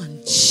on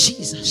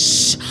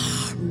Jesus.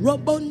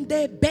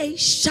 Robonde Be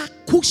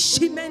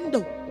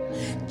Shakushimendo.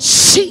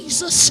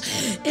 Jesus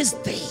is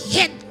the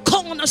head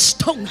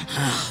cornerstone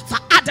for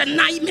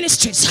Adonai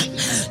Ministries.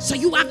 So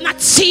you have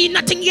not seen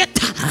nothing yet,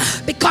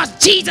 because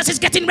Jesus is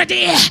getting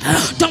ready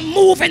to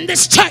move in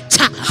this church.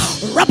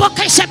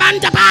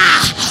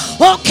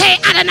 Okay,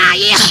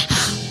 Adonai,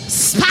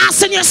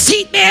 fasten your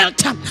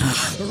seatbelt.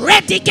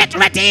 Ready, get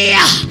ready.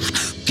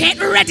 Get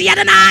ready,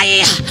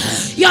 Adonai.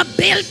 You're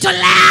built to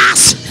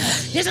last.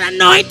 There's an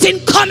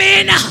anointing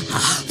coming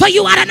for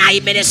you, Adonai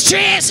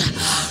Ministries.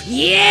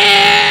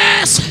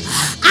 Yes.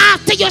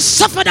 After you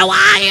suffered a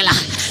while,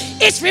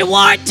 it's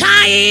reward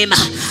time.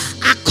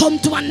 I come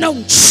to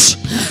announce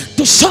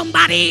to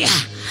somebody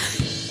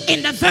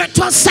in the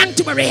virtual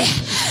sanctuary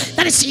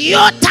that it's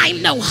your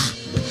time now.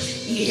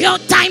 Your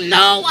time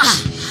now.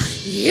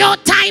 Your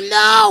time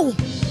now.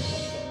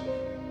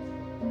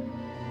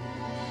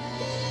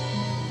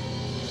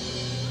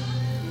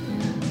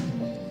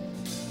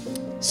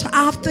 So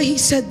after he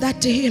said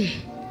that to him,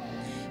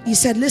 he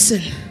said,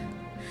 listen,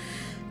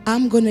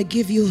 I'm going to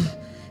give you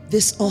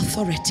this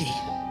authority.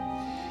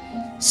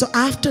 So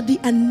after the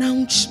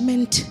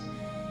announcement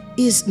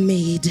is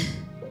made,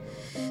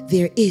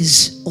 there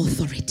is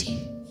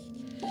authority.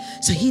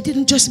 So he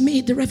didn't just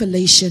make the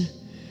revelation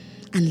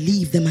and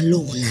leave them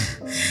alone.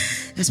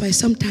 That's why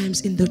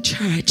sometimes in the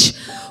church,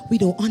 we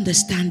don't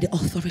understand the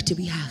authority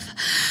we have.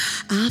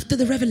 After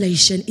the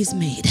revelation is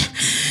made,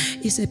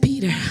 he said,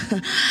 Peter,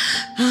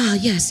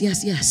 yes.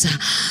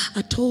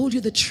 I told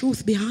you the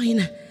truth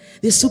behind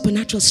this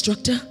supernatural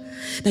structure,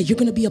 that you're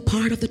going to be a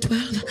part of the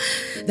 12,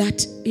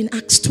 that in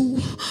Acts 2,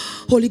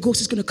 Holy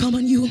Ghost is going to come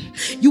on you.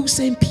 You,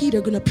 Saint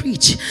Peter, going to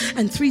preach,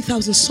 and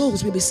 3,000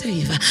 souls will be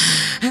saved.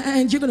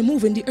 And you're going to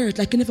move in the earth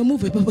like you never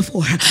moved it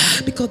before,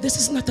 because this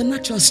is not a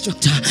natural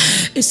structure.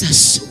 It's a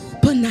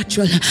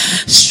supernatural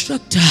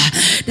structure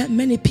that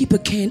many people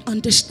can't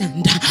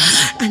understand.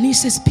 And he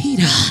says,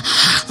 Peter,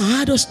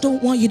 I just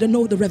don't want you to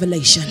know the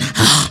revelation,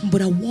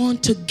 but I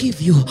want to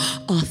give you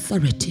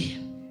authority.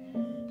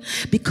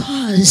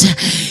 Because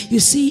you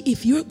see,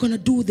 if you're going to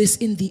do this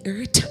in the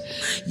earth,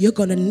 you're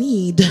going to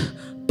need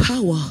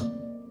power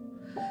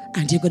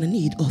and you're going to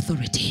need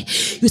authority.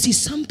 You see,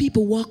 some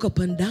people walk up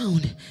and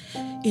down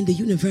in the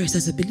universe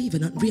as a believer,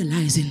 not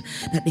realizing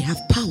that they have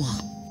power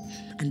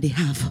and they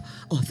have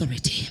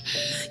authority.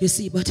 You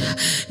see, but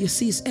you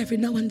see, it's every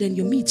now and then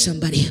you meet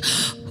somebody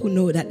who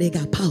know that they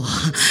got power,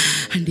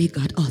 and they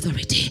got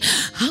authority.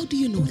 How do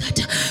you know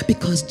that?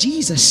 Because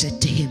Jesus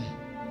said to him,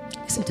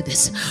 listen to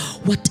this,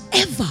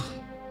 whatever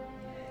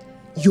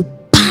you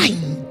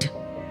bind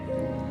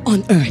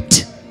on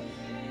earth,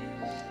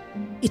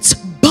 it's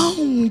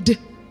bound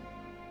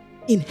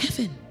in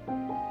heaven.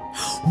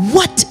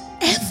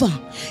 Whatever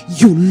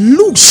you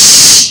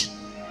loose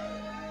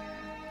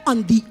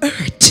on the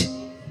earth,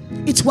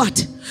 it's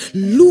what?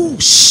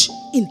 Loose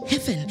in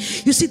heaven.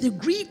 You see, the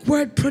Greek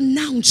word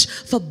pronounced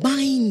for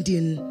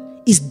binding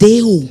is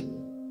deo,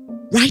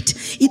 right?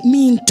 It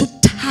means to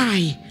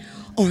tie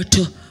or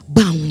to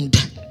bound,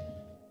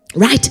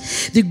 right?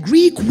 The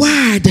Greek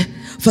word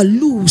for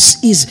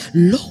loose is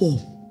lo,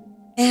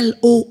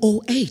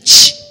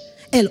 L-O-O-H.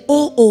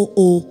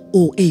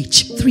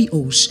 L-O-O-O-O-H, 3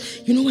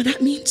 O's. You know what that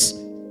means?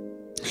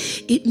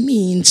 It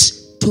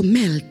means to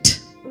melt,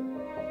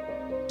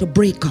 to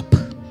break up.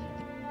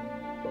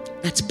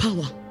 That's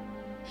power,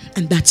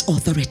 and that's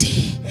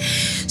authority.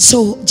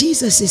 So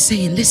Jesus is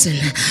saying, listen,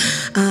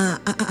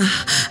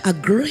 a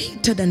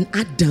greater than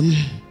Adam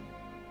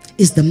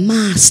is the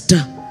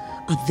master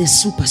of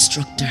this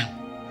superstructure.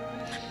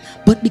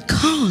 But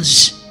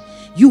because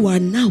you are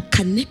now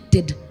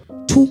connected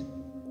to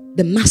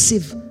the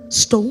massive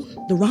stone,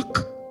 the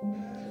rock,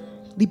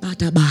 we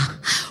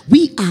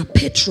are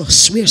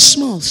Petros. We are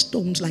small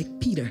stones like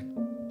Peter,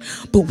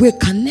 but we're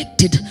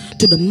connected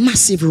to the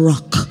massive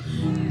rock,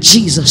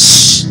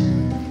 Jesus.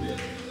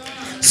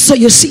 So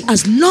you see,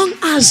 as long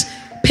as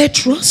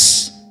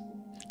Petros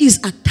is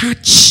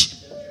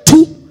attached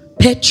to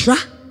Petra,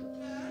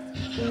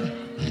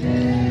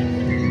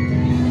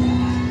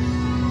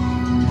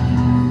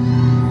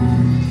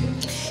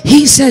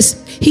 he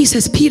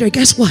says, Peter,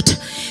 guess what?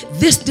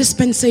 This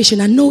dispensation,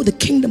 I know the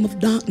kingdom of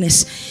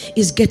darkness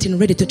is getting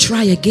ready to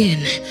try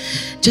again,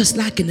 just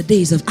like in the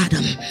days of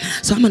Adam.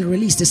 So I'm going to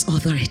release this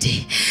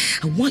authority.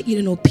 I want you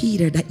to know,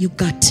 Peter, that you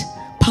got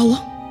power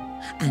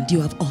and you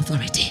have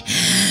authority.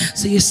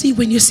 So you see,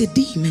 when you see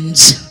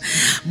demons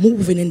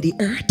moving in the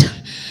earth,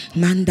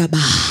 Mandaba,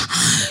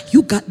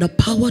 you got the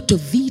power to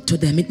veto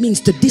them. It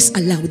means to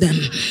disallow them,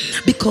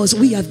 because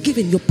we have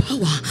given you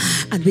power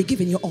and we're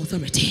giving you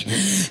authority.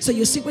 So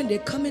you see, when they're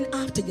coming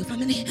after your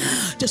family,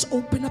 just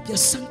open up your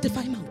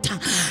sanctified mouth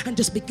and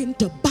just begin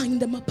to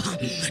bind them up.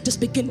 Just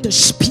begin to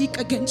speak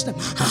against them.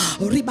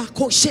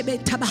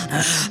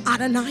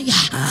 Adonai,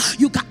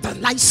 you got the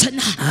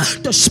license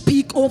to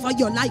speak over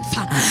your life.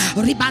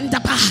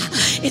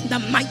 In the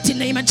mighty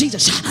name of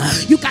Jesus,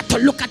 you got to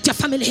look at your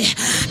family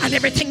and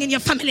everything in your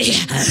family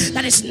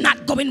that is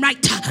not going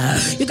right.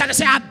 You got to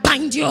say, I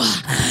bind you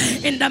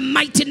in the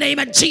mighty name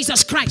of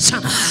Jesus Christ.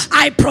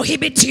 I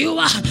prohibit you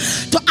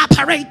to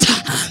operate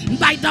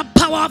by the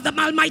power of the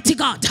Almighty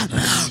God.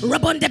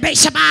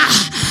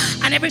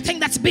 And everything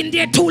that's been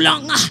there too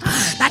long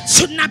that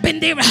shouldn't have been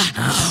there,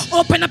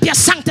 open up your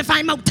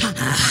sanctified mouth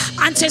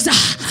and says,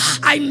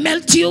 I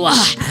melt you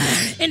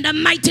in the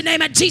mighty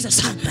name of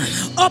Jesus.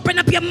 Open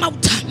up your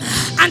mouth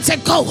and say,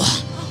 go,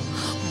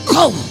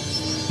 go,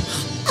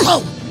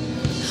 go,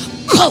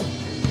 go,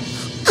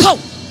 go,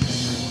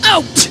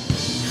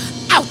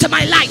 out of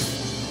my life,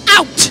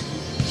 out,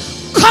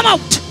 come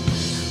out,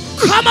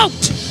 come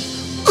out,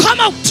 come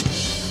out,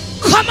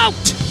 come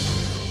out,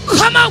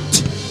 come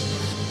out,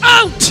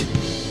 out,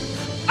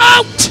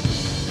 out,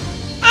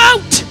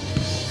 out,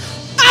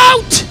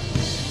 out.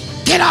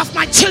 Get off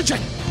my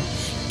children,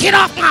 get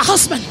off my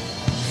husband,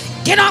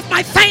 get off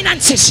my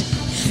finances,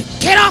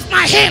 get off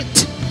my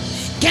health,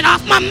 get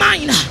off my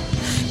mind,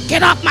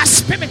 get off my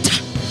spirit.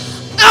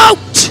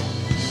 Out,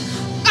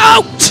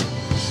 out,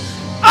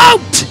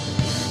 out.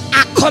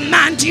 I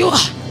command you,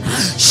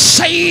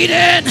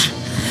 Satan,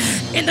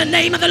 in the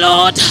name of the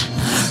Lord,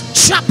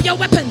 drop your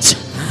weapons,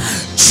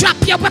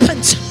 drop your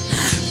weapons,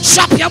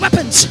 drop your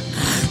weapons,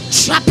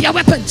 drop your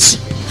weapons,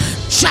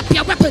 drop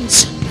your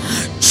weapons,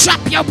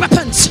 drop your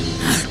weapons,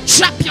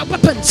 drop your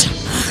weapons,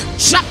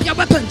 drop your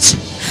weapons.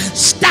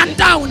 Stand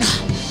down,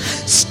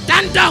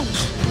 stand down,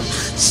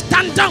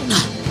 stand down.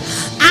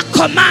 I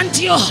command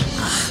you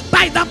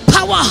by the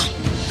power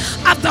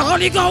of the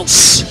Holy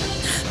Ghost,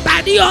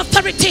 by the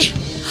authority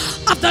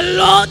of the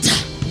Lord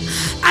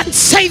and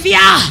Savior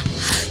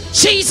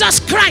Jesus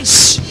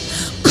Christ,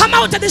 come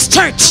out of this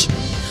church.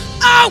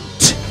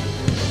 Out,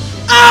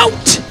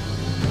 out,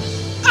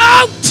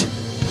 out,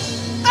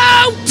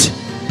 out.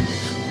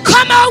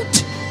 Come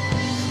out,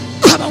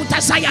 come out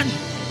of Zion,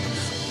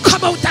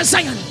 come out of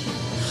Zion,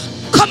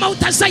 come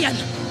out of Zion.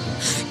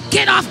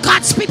 Get off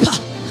God's people,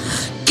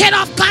 get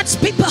off God's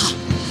people.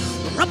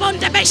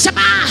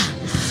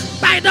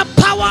 By the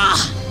power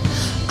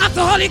of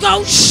the Holy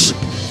Ghost,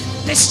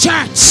 this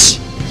church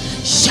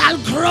shall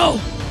grow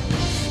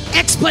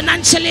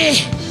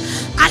exponentially.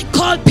 I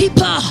call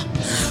people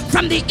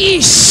from the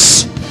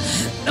east,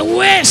 the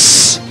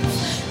west,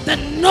 the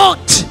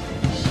north,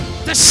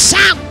 the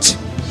south.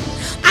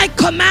 I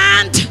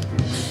command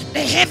the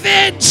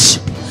heavens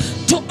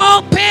to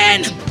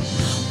open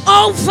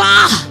over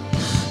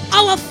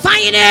our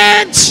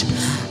finance.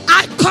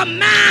 I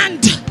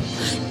command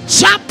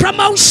job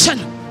promotion.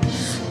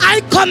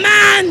 I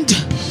command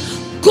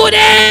good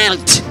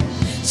health,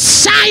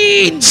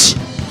 signs,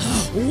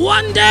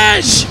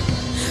 wonders,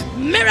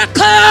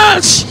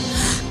 miracles.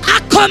 I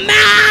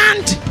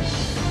command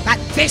that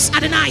this,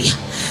 Adonai,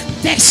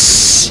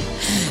 this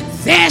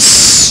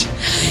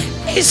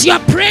is your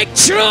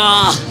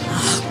breakthrough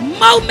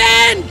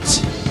moment.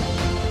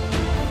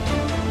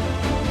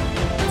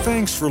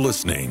 Thanks for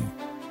listening.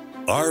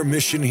 Our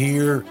mission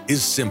here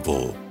is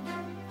simple: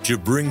 to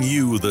bring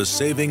you the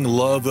saving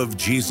love of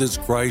Jesus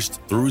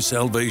Christ through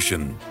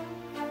salvation.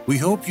 We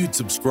hope you'd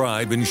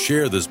subscribe and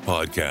share this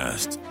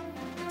podcast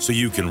so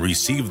you can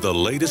receive the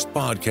latest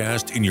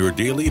podcast in your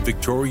daily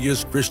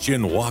victorious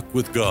Christian walk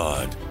with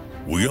God.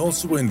 We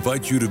also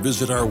invite you to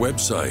visit our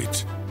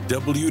website,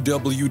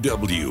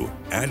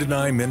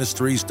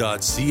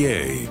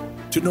 www.adonaiministries.ca,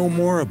 to know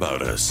more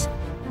about us.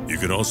 You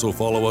can also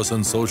follow us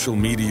on social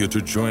media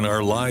to join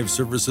our live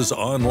services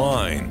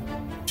online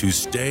to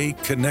stay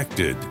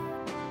connected.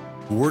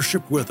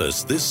 Worship with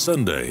us this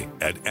Sunday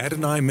at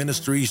Adonai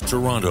Ministries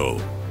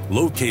Toronto,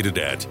 located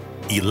at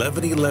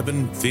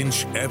 1111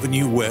 Finch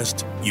Avenue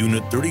West,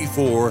 Unit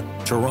 34,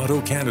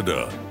 Toronto,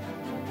 Canada.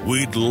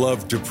 We'd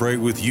love to pray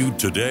with you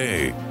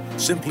today.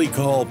 Simply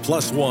call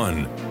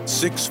 +1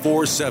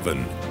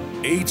 647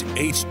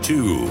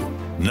 882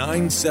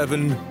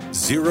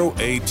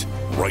 9708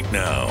 right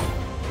now.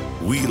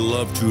 We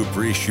love to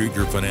appreciate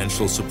your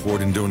financial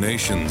support and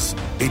donations.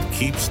 It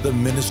keeps the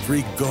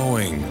ministry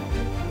going.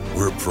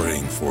 We're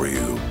praying for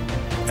you.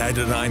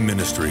 Adonai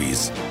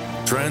Ministries,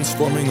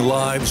 transforming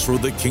lives for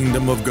the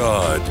kingdom of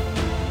God.